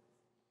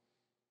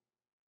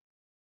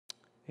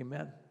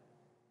 Amen.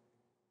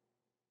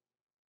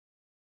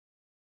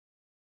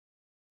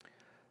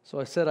 So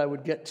I said I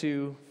would get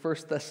to 1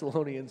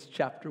 Thessalonians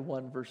chapter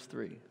 1, verse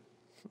 3.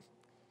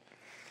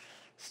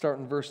 Start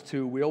in verse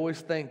 2. We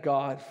always thank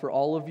God for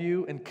all of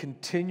you and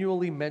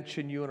continually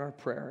mention you in our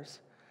prayers.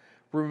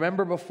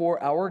 Remember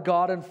before our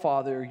God and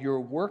Father your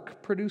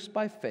work produced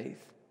by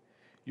faith,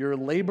 your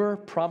labor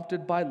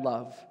prompted by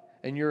love,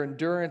 and your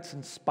endurance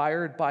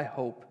inspired by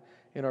hope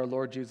in our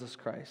Lord Jesus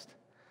Christ.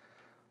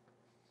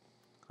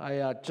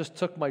 I just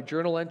took my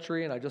journal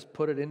entry and I just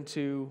put it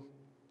into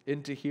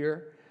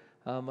here.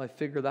 I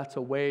figure that's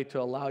a way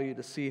to allow you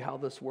to see how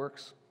this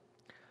works.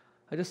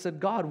 I just said,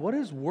 God, what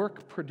is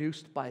work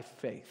produced by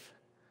faith?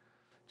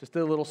 Just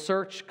did a little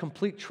search,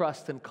 complete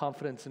trust and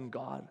confidence in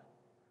God.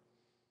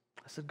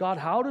 I said, God,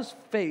 how does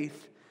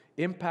faith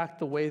impact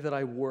the way that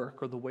I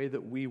work or the way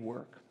that we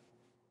work?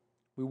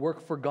 We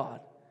work for God.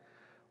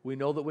 We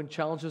know that when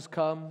challenges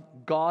come,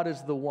 God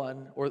is the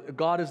one, or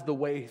God is the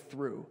way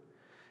through.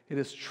 It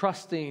is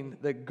trusting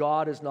that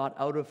God is not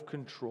out of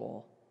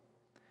control.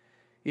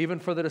 Even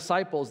for the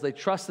disciples, they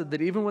trusted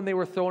that even when they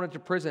were thrown into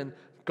prison,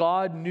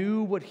 God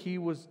knew what he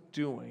was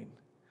doing.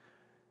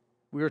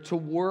 We are to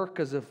work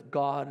as if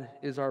God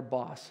is our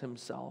boss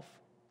himself.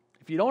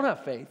 If you don't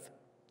have faith,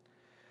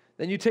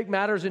 then you take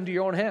matters into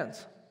your own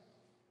hands.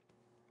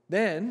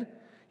 Then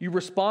you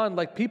respond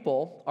like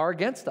people are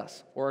against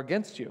us or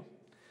against you.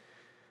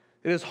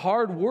 It is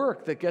hard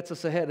work that gets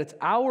us ahead. It's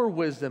our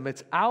wisdom.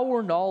 It's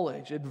our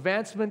knowledge.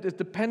 Advancement is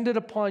dependent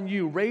upon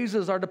you.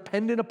 Raises are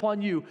dependent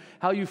upon you.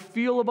 How you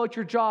feel about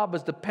your job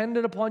is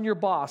dependent upon your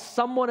boss.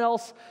 Someone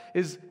else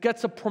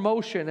gets a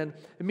promotion, and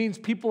it means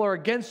people are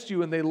against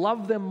you and they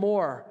love them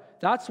more.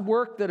 That's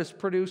work that is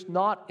produced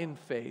not in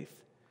faith,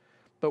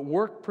 but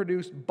work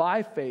produced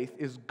by faith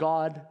is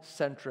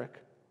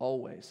God-centric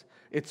always.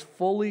 It's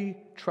fully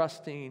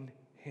trusting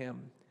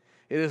him.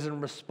 It is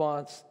in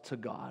response to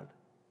God.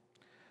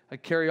 I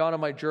carry on in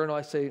my journal,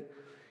 I say,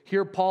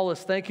 here Paul is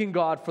thanking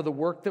God for the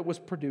work that was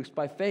produced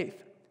by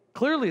faith.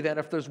 Clearly then,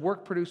 if there's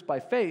work produced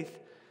by faith,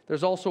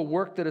 there's also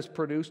work that is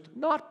produced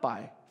not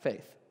by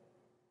faith.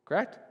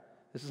 Correct?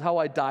 This is how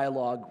I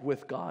dialogue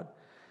with God. I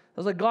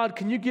was like, God,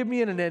 can you give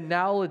me an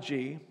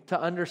analogy to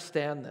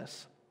understand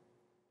this?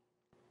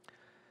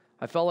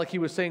 I felt like he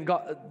was saying,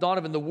 God,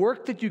 Donovan, the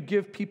work that you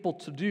give people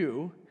to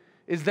do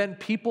is then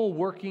people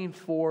working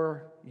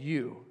for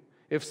you.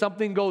 If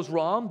something goes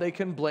wrong, they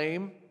can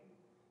blame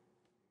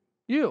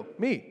you,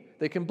 me.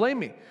 They can blame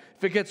me.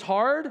 If it gets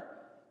hard,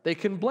 they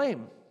can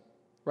blame,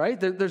 right?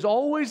 There's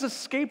always a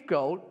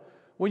scapegoat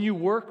when you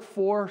work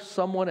for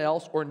someone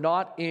else or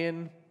not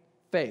in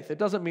faith. It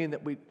doesn't mean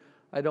that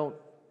I don't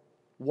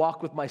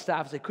walk with my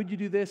staff and say, could you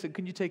do this and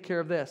could you take care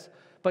of this?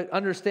 But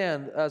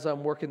understand as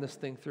I'm working this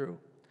thing through.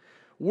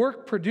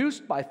 Work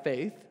produced by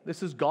faith,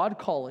 this is God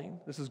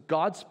calling, this is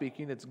God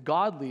speaking, it's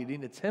God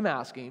leading, it's him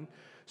asking.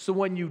 So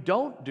when you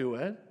don't do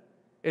it,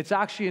 it's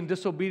actually in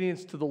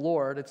disobedience to the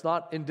Lord. It's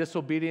not in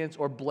disobedience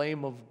or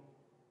blame of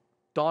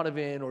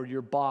Donovan or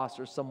your boss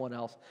or someone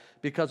else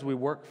because we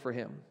work for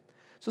him.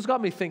 So it's got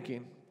me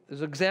thinking.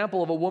 There's an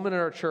example of a woman in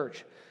our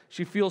church.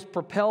 She feels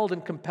propelled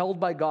and compelled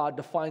by God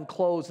to find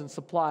clothes and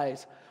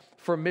supplies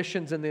for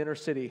missions in the inner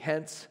city,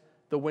 hence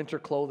the winter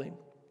clothing.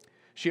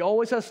 She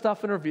always has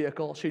stuff in her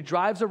vehicle. She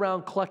drives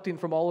around collecting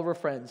from all of her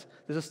friends.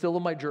 This is still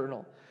in my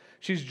journal.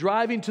 She's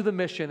driving to the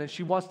mission and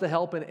she wants to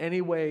help in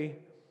any way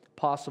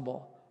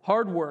possible.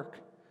 Hard work,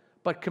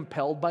 but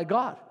compelled by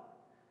God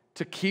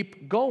to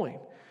keep going.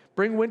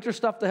 Bring winter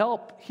stuff to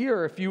help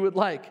here if you would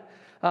like.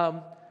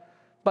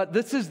 But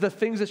this is the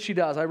things that she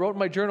does. I wrote in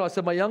my journal, I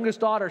said, my youngest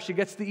daughter, she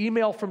gets the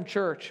email from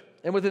church.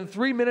 And within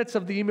 3 minutes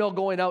of the email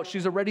going out,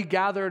 she's already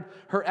gathered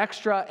her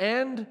extra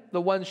and the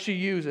ones she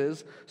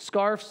uses,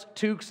 scarves,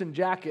 toques, and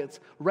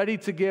jackets, ready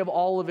to give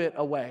all of it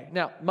away.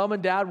 Now, mom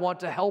and dad want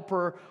to help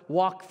her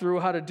walk through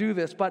how to do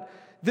this, but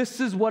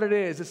this is what it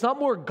is. It's not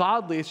more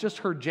godly. It's just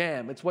her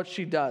jam. It's what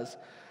she does.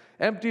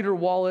 Emptied her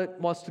wallet,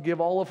 wants to give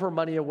all of her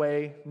money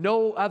away.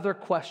 No other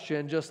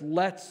question, just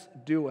let's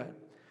do it.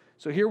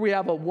 So here we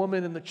have a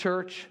woman in the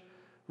church,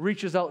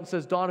 reaches out and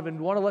says, Donovan,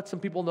 you want to let some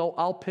people know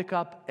I'll pick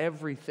up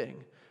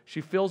everything. She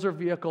fills her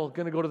vehicle,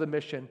 going to go to the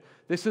mission.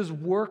 This is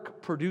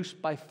work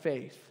produced by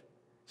faith.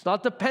 It's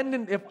not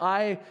dependent if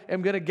I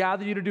am going to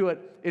gather you to do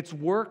it. It's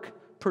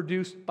work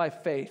produced by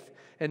faith.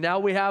 And now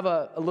we have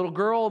a little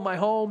girl in my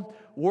home,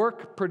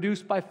 work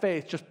produced by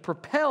faith, just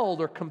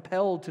propelled or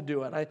compelled to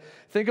do it. I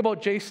think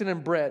about Jason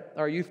and Britt,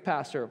 our youth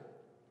pastor,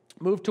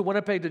 moved to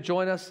Winnipeg to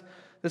join us.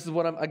 This is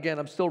what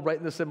I'm still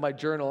writing this in my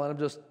journal, and I'm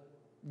just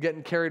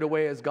getting carried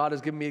away as God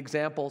has given me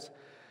examples.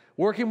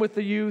 Working with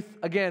the youth,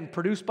 again,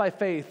 produced by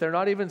faith. They're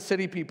not even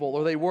city people,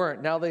 or they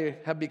weren't. Now they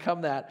have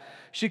become that.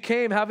 She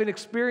came having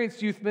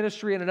experienced youth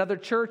ministry in another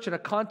church in a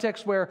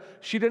context where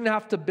she didn't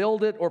have to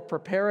build it or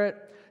prepare it.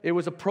 It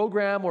was a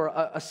program or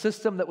a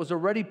system that was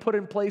already put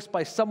in place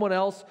by someone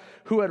else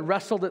who had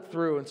wrestled it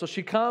through. And so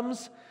she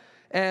comes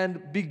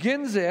and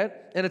begins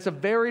it, and it's a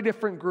very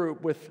different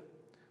group with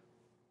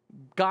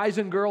guys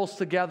and girls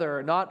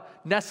together,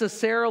 not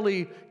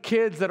necessarily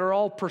kids that are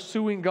all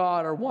pursuing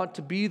God or want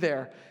to be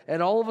there.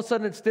 And all of a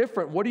sudden it's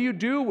different. What do you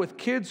do with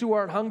kids who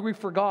aren't hungry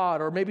for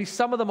God? Or maybe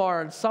some of them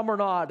are and some are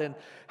not. And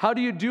how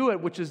do you do it,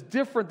 which is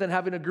different than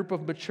having a group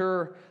of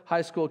mature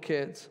high school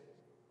kids?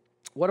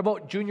 What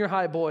about junior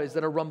high boys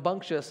that are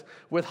rambunctious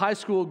with high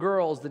school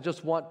girls that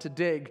just want to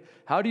dig?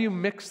 How do you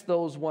mix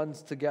those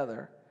ones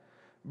together?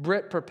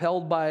 Britt,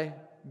 propelled by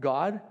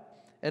God,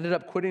 ended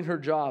up quitting her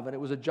job, and it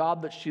was a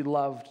job that she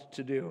loved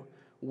to do.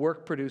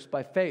 Work produced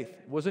by faith.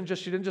 It wasn't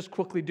just, she didn't just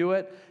quickly do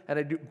it, and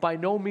I do by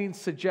no means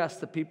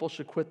suggest that people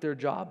should quit their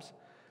jobs.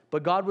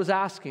 But God was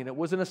asking. It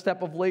wasn't a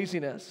step of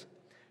laziness.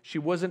 She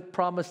wasn't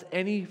promised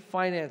any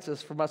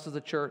finances from us as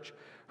a church.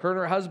 Her and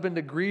her husband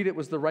agreed it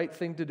was the right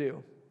thing to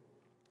do.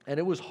 And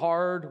it was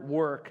hard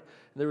work.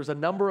 There was a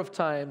number of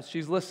times,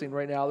 she's listening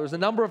right now, there's a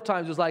number of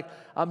times it was like,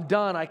 I'm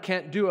done, I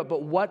can't do it.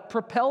 But what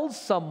propels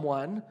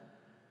someone,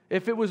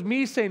 if it was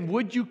me saying,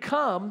 would you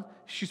come?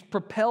 She's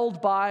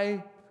propelled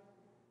by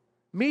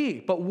me.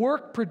 But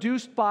work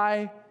produced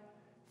by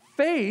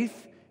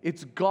faith,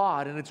 it's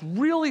God. And it's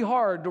really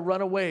hard to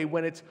run away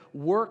when it's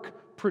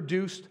work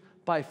produced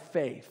by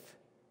faith.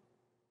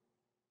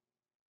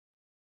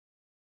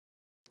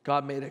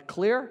 God made it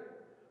clear.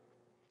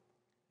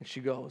 And she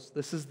goes,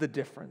 this is the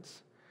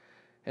difference.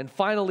 And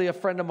finally, a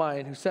friend of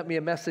mine who sent me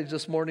a message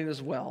this morning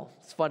as well.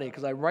 It's funny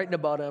because I'm writing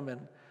about him.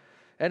 And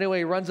anyway,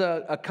 he runs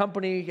a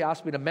company. He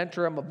asked me to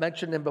mentor him. I've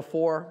mentioned him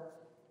before.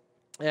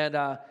 And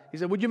he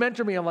said, would you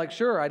mentor me? I'm like,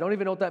 sure. I don't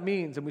even know what that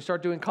means. And we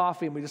start doing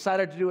coffee. And we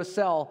decided to do a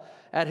cell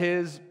at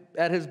his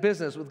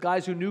business with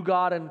guys who knew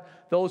God and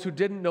those who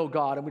didn't know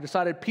God. And we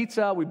decided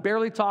pizza. We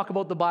barely talk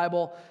about the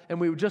Bible. And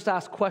we would just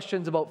ask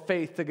questions about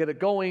faith to get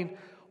it going.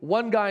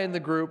 One guy in the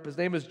group, his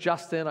name is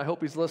Justin. I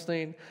hope he's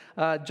listening.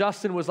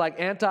 Justin was like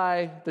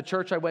anti the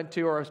church I went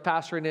to or I was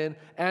pastoring in,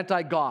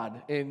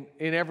 anti-God in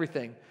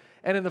everything.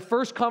 And in the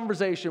first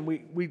conversation,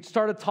 we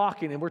started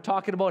talking, and we're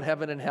talking about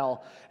heaven and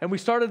hell. And we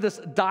started this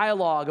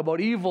dialogue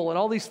about evil and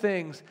all these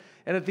things.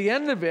 And at the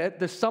end of it,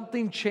 there's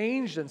something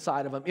changed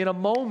inside of him. In a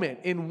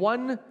moment, in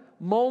one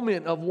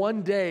moment of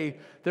one day,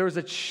 there was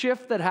a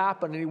shift that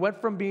happened. And he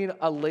went from being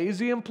a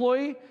lazy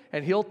employee,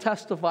 and he'll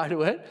testify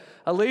to it,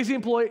 a lazy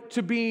employee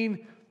to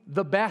being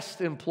the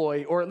best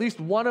employee, or at least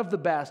one of the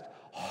best,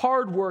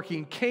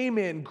 hardworking, came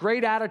in,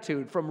 great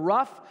attitude, from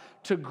rough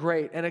to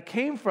great. And it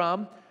came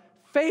from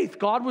faith.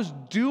 God was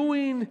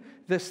doing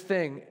this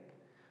thing.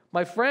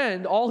 My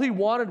friend, all he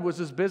wanted was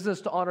his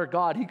business to honor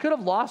God. He could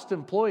have lost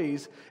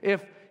employees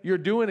if you're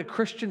doing a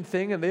Christian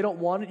thing and they don't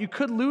want it. You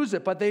could lose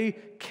it, but they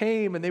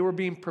came and they were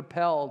being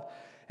propelled.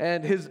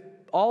 And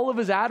all of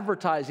his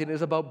advertising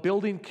is about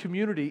building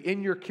community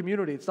in your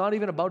community. It's not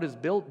even about his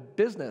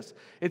business.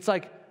 It's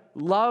like,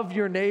 love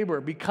your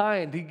neighbor, be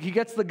kind. He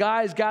gets the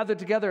guys gathered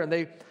together, and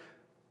they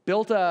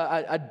built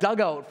a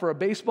dugout for a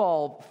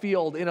baseball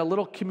field in a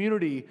little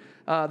community.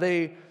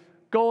 They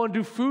go and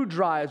do food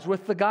drives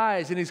with the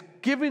guys, and he's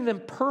giving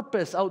them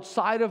purpose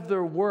outside of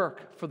their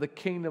work for the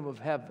kingdom of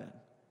heaven.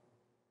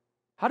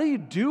 How do you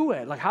do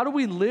it? Like, how do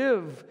we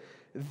live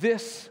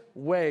this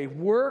way?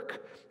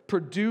 Work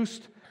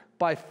produced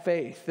by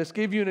faith. This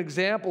gave you an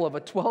example of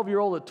a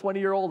 12-year-old, a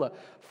 20-year-old, a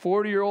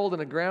 40-year-old,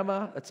 and a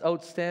grandma. That's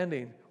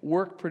outstanding.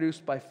 Work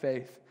produced by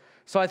faith.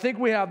 So I think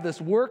we have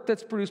this work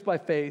that's produced by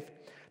faith.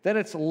 Then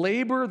it's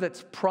labor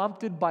that's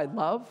prompted by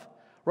love,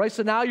 right?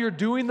 So now you're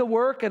doing the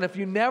work, and if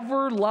you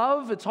never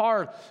love, it's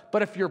hard.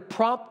 But if you're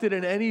prompted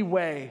in any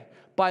way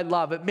by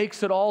love, it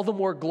makes it all the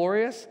more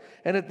glorious.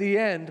 And at the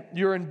end,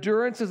 your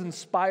endurance is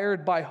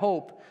inspired by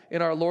hope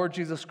in our Lord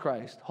Jesus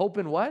Christ. Hope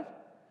in what?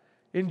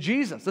 In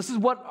Jesus. This is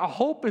what a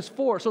hope is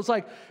for. So it's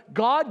like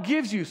God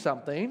gives you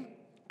something,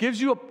 gives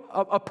you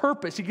a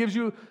purpose. He gives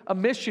you a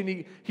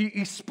mission.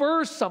 He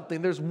spurs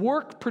something. There's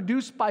work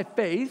produced by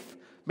faith.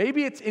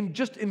 Maybe it's in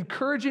just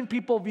encouraging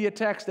people via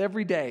text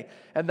every day,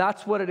 and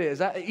that's what it is.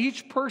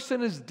 Each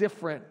person is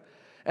different.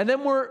 And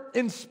then we're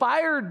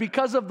inspired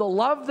because of the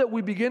love that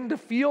we begin to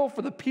feel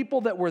for the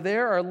people that were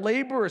there. Our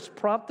labor is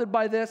prompted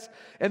by this.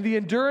 And the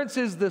endurance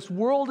is this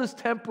world is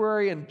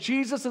temporary and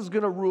Jesus is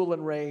going to rule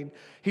and reign.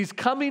 He's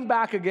coming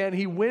back again.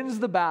 He wins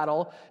the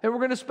battle. And we're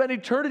going to spend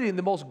eternity in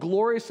the most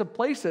glorious of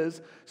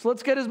places. So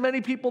let's get as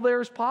many people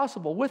there as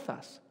possible with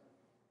us.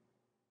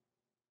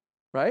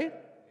 Right?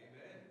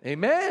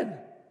 Amen.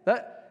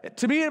 That,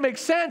 to me, it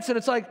makes sense. And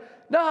it's like,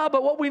 no,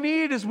 but what we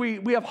need is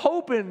we have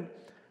hope in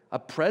a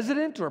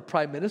president or a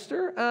prime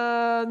minister?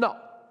 No.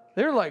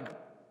 They're like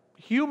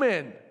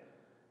human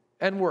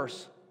and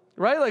worse,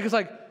 right? Like it's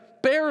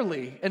like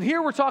barely. And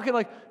here we're talking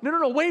like,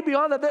 no, way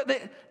beyond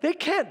that. They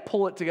can't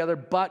pull it together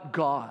but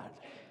God.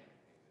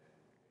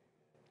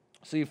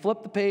 So you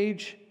flip the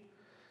page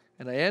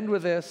And I end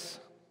with this.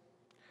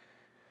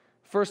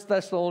 1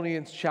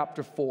 Thessalonians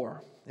chapter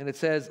 4. And it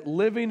says,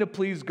 living to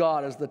please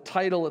God is the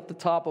title at the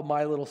top of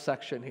my little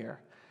section here.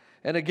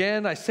 And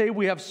again, I say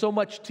we have so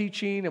much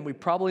teaching and we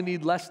probably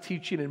need less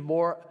teaching and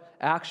more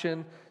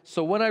action.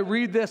 So when I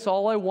read this,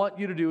 all I want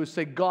you to do is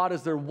say, God,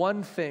 is there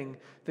one thing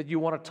that you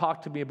want to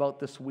talk to me about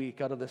this week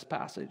out of this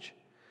passage?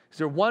 Is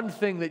there one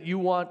thing that you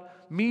want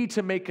me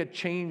to make a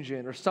change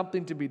in or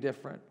something to be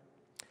different?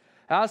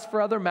 As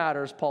for other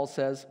matters, Paul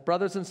says,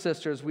 brothers and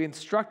sisters, we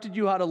instructed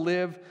you how to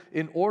live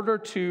in order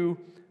to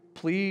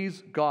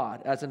please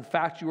God, as in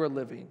fact you are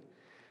living.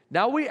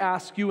 Now we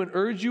ask you and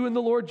urge you in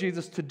the Lord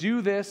Jesus to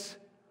do this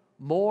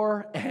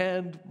more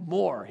and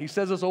more. He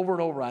says this over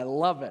and over. I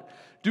love it.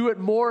 Do it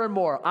more and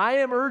more. I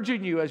am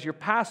urging you as your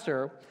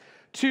pastor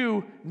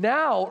to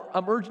now,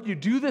 I'm urging you,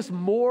 do this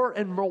more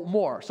and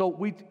more. So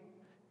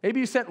maybe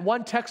you sent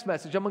one text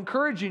message. I'm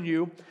encouraging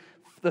you,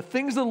 the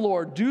things of the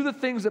Lord, do the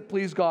things that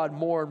please God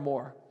more and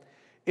more.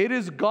 It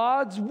is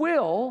God's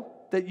will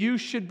that you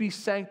should be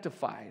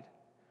sanctified,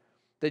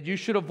 that you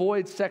should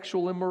avoid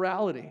sexual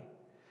immorality,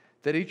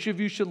 that each of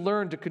you should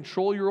learn to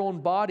control your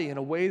own body in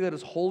a way that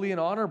is holy and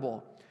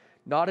honorable,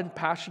 not in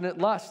passionate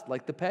lust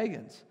like the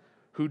pagans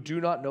who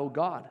do not know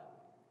God.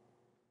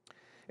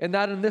 And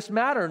that in this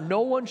matter,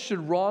 no one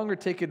should wrong or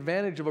take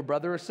advantage of a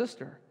brother or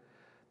sister.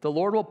 The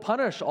Lord will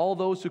punish all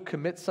those who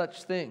commit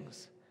such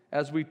things,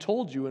 as we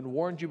told you and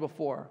warned you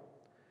before.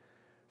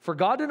 For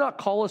God did not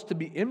call us to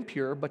be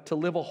impure, but to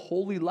live a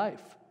holy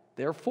life.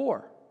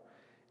 Therefore,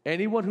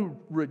 anyone who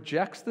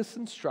rejects this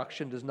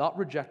instruction does not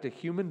reject a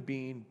human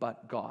being,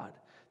 but God,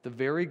 the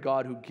very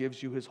God who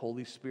gives you his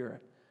Holy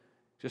Spirit.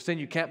 Just saying,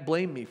 you can't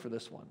blame me for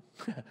this one.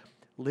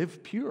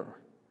 Live pure.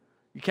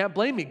 You can't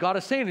blame me. God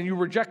is saying, and you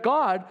reject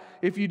God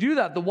if you do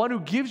that, the one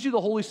who gives you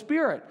the Holy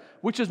Spirit,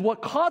 which is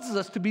what causes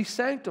us to be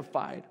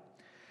sanctified.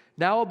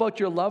 Now about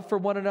your love for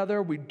one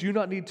another, we do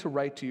not need to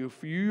write to you,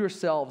 for you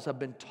yourselves have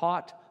been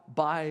taught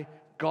by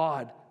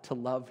God to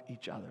love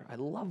each other. I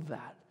love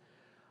that.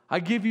 I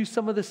give you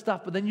some of this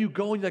stuff, but then you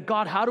go and you're like,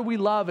 God, how do we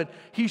love? And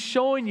he's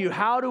showing you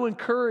how to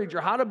encourage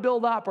or how to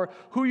build up or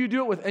who you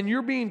do it with. And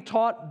you're being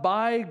taught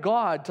by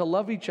God to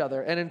love each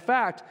other. And in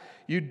fact,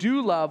 you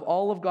do love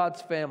all of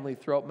God's family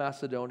throughout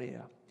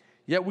Macedonia.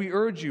 Yet we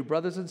urge you,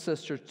 brothers and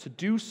sisters, to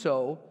do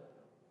so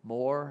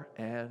more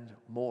and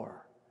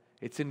more.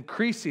 It's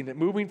increasing and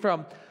moving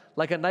from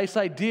like a nice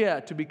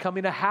idea to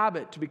becoming a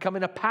habit, to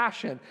becoming a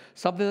passion,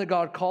 something that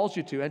God calls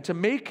you to. And to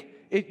make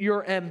it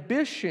your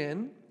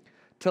ambition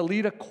to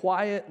lead a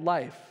quiet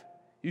life.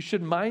 You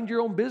should mind your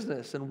own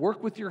business and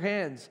work with your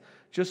hands,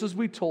 just as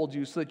we told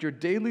you, so that your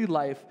daily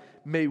life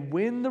may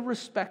win the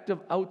respect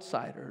of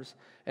outsiders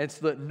and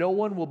so that no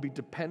one will be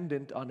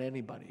dependent on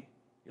anybody.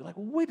 You're like,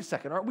 well, wait a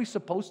second, aren't we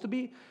supposed to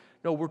be?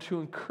 No, we're to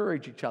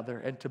encourage each other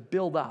and to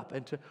build up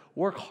and to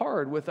work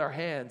hard with our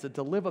hands and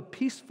to live a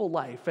peaceful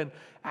life and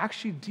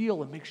actually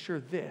deal and make sure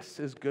this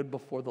is good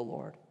before the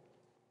Lord.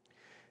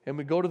 And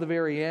we go to the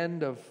very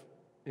end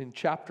in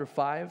chapter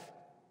 5.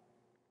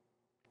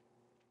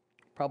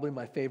 Probably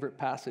my favorite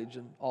passage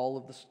in all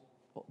of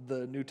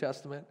the New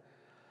Testament.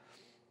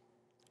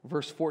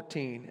 Verse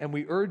 14, and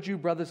we urge you,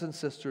 brothers and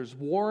sisters,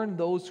 warn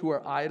those who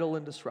are idle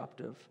and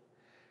disruptive.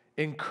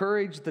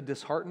 Encourage the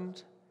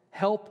disheartened.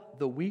 Help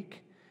the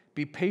weak.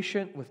 Be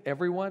patient with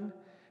everyone.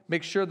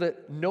 Make sure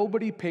that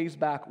nobody pays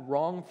back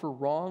wrong for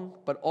wrong,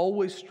 but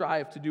always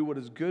strive to do what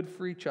is good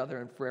for each other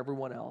and for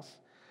everyone else.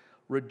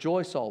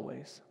 Rejoice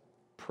always.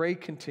 Pray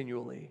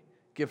continually.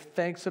 Give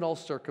thanks in all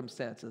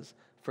circumstances,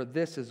 for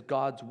this is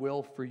God's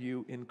will for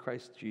you in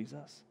Christ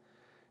Jesus.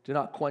 Do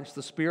not quench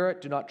the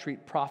Spirit. Do not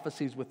treat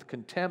prophecies with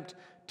contempt.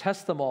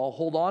 Test them all.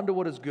 Hold on to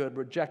what is good.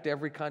 Reject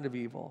every kind of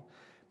evil.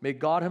 May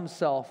God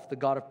himself, the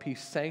God of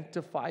peace,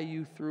 sanctify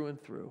you through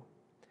and through.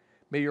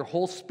 May your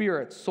whole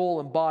spirit, soul,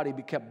 and body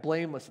be kept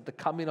blameless at the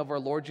coming of our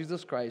Lord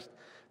Jesus Christ.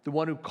 The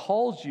one who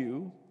calls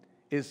you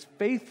is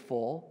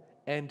faithful,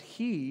 and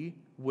he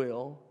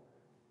will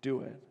do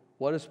it.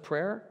 What is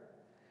prayer?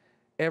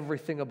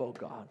 Everything about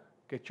God.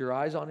 Get your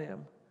eyes on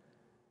him.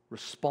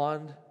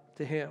 Respond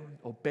to him.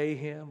 Obey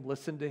him.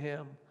 Listen to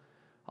him.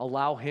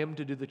 Allow him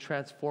to do the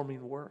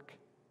transforming work.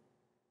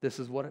 This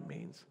is what it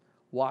means.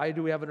 Why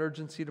do we have an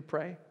urgency to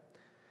pray?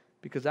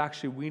 Because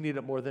actually we need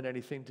it more than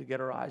anything to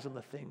get our eyes on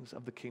the things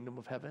of the kingdom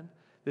of heaven.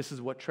 This is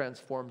what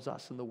transforms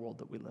us in the world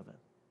that we live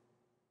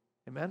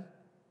in. Amen?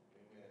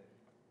 Amen.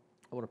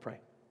 I want to pray.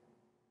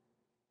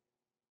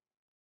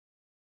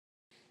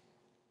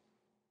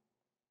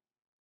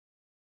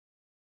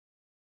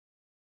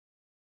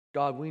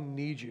 God, we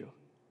need you.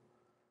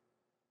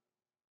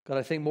 God,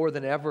 I think more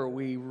than ever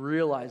we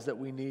realize that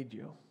we need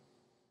you.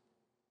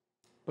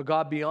 But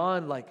God,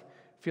 beyond like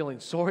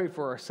feeling sorry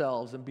for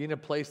ourselves and being in a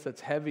place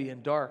that's heavy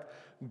and dark,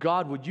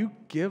 God, would you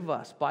give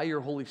us by your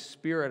Holy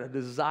Spirit a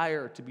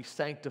desire to be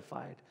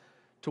sanctified,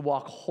 to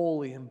walk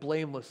holy and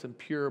blameless and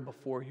pure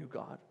before you,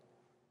 God.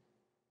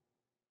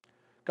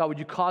 God, would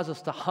you cause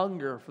us to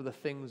hunger for the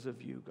things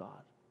of you,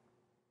 God?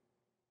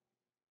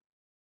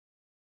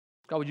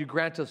 God, would you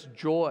grant us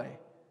joy,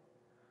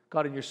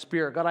 God, in your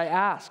Spirit? God, I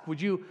ask,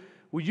 would you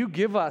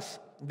give us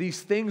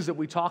these things that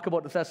we talk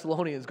about in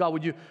Thessalonians? God,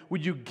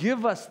 would you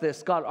give us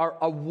this, God,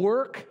 a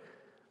work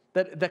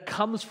that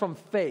comes from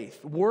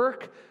faith,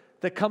 work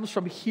that comes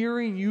from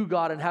hearing you,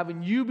 God, and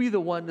having you be the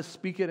one to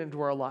speak it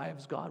into our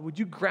lives, God. Would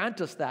you grant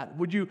us that?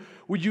 Would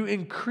you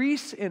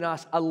increase in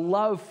us a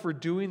love for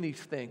doing these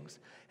things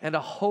and a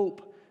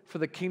hope for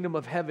the kingdom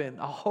of heaven,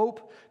 a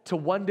hope to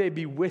one day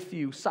be with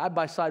you, side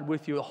by side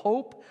with you, a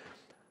hope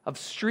of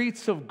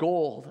streets of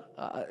gold.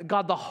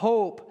 God, the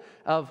hope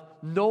of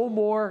no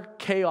more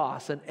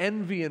chaos and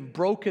envy and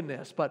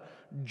brokenness, but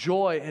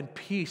joy and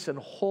peace and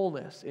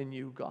wholeness in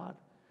you, God.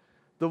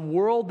 The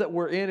world that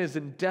we're in is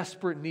in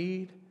desperate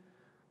need,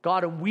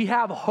 God, and we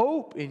have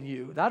hope in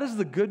you. That is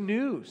the good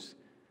news.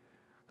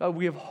 God,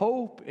 we have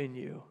hope in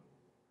you.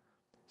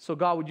 So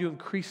God, would you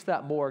increase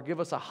that more? Give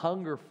us a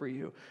hunger for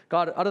you.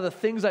 God, out of the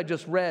things I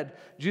just read,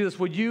 Jesus,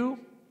 would you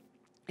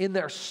in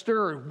there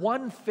stir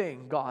one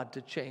thing, God,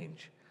 to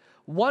change?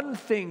 One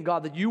thing,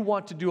 God, that you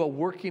want to do a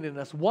working in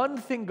us. One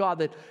thing, God,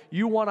 that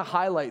you want to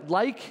highlight.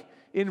 Like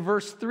in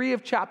verse 3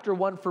 of chapter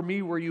 1 for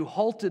me, where you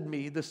halted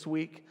me this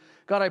week.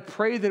 God, I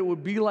pray that it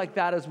would be like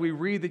that as we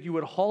read, that you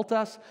would halt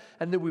us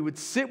and that we would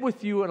sit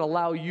with you and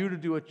allow you to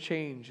do a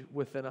change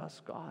within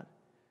us, God.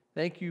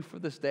 Thank you for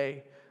this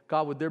day.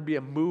 God, would there be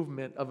a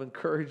movement of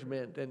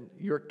encouragement and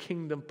your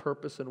kingdom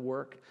purpose and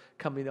work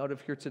coming out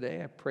of here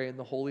today? I pray in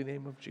the holy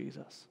name of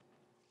Jesus.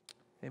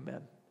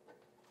 Amen.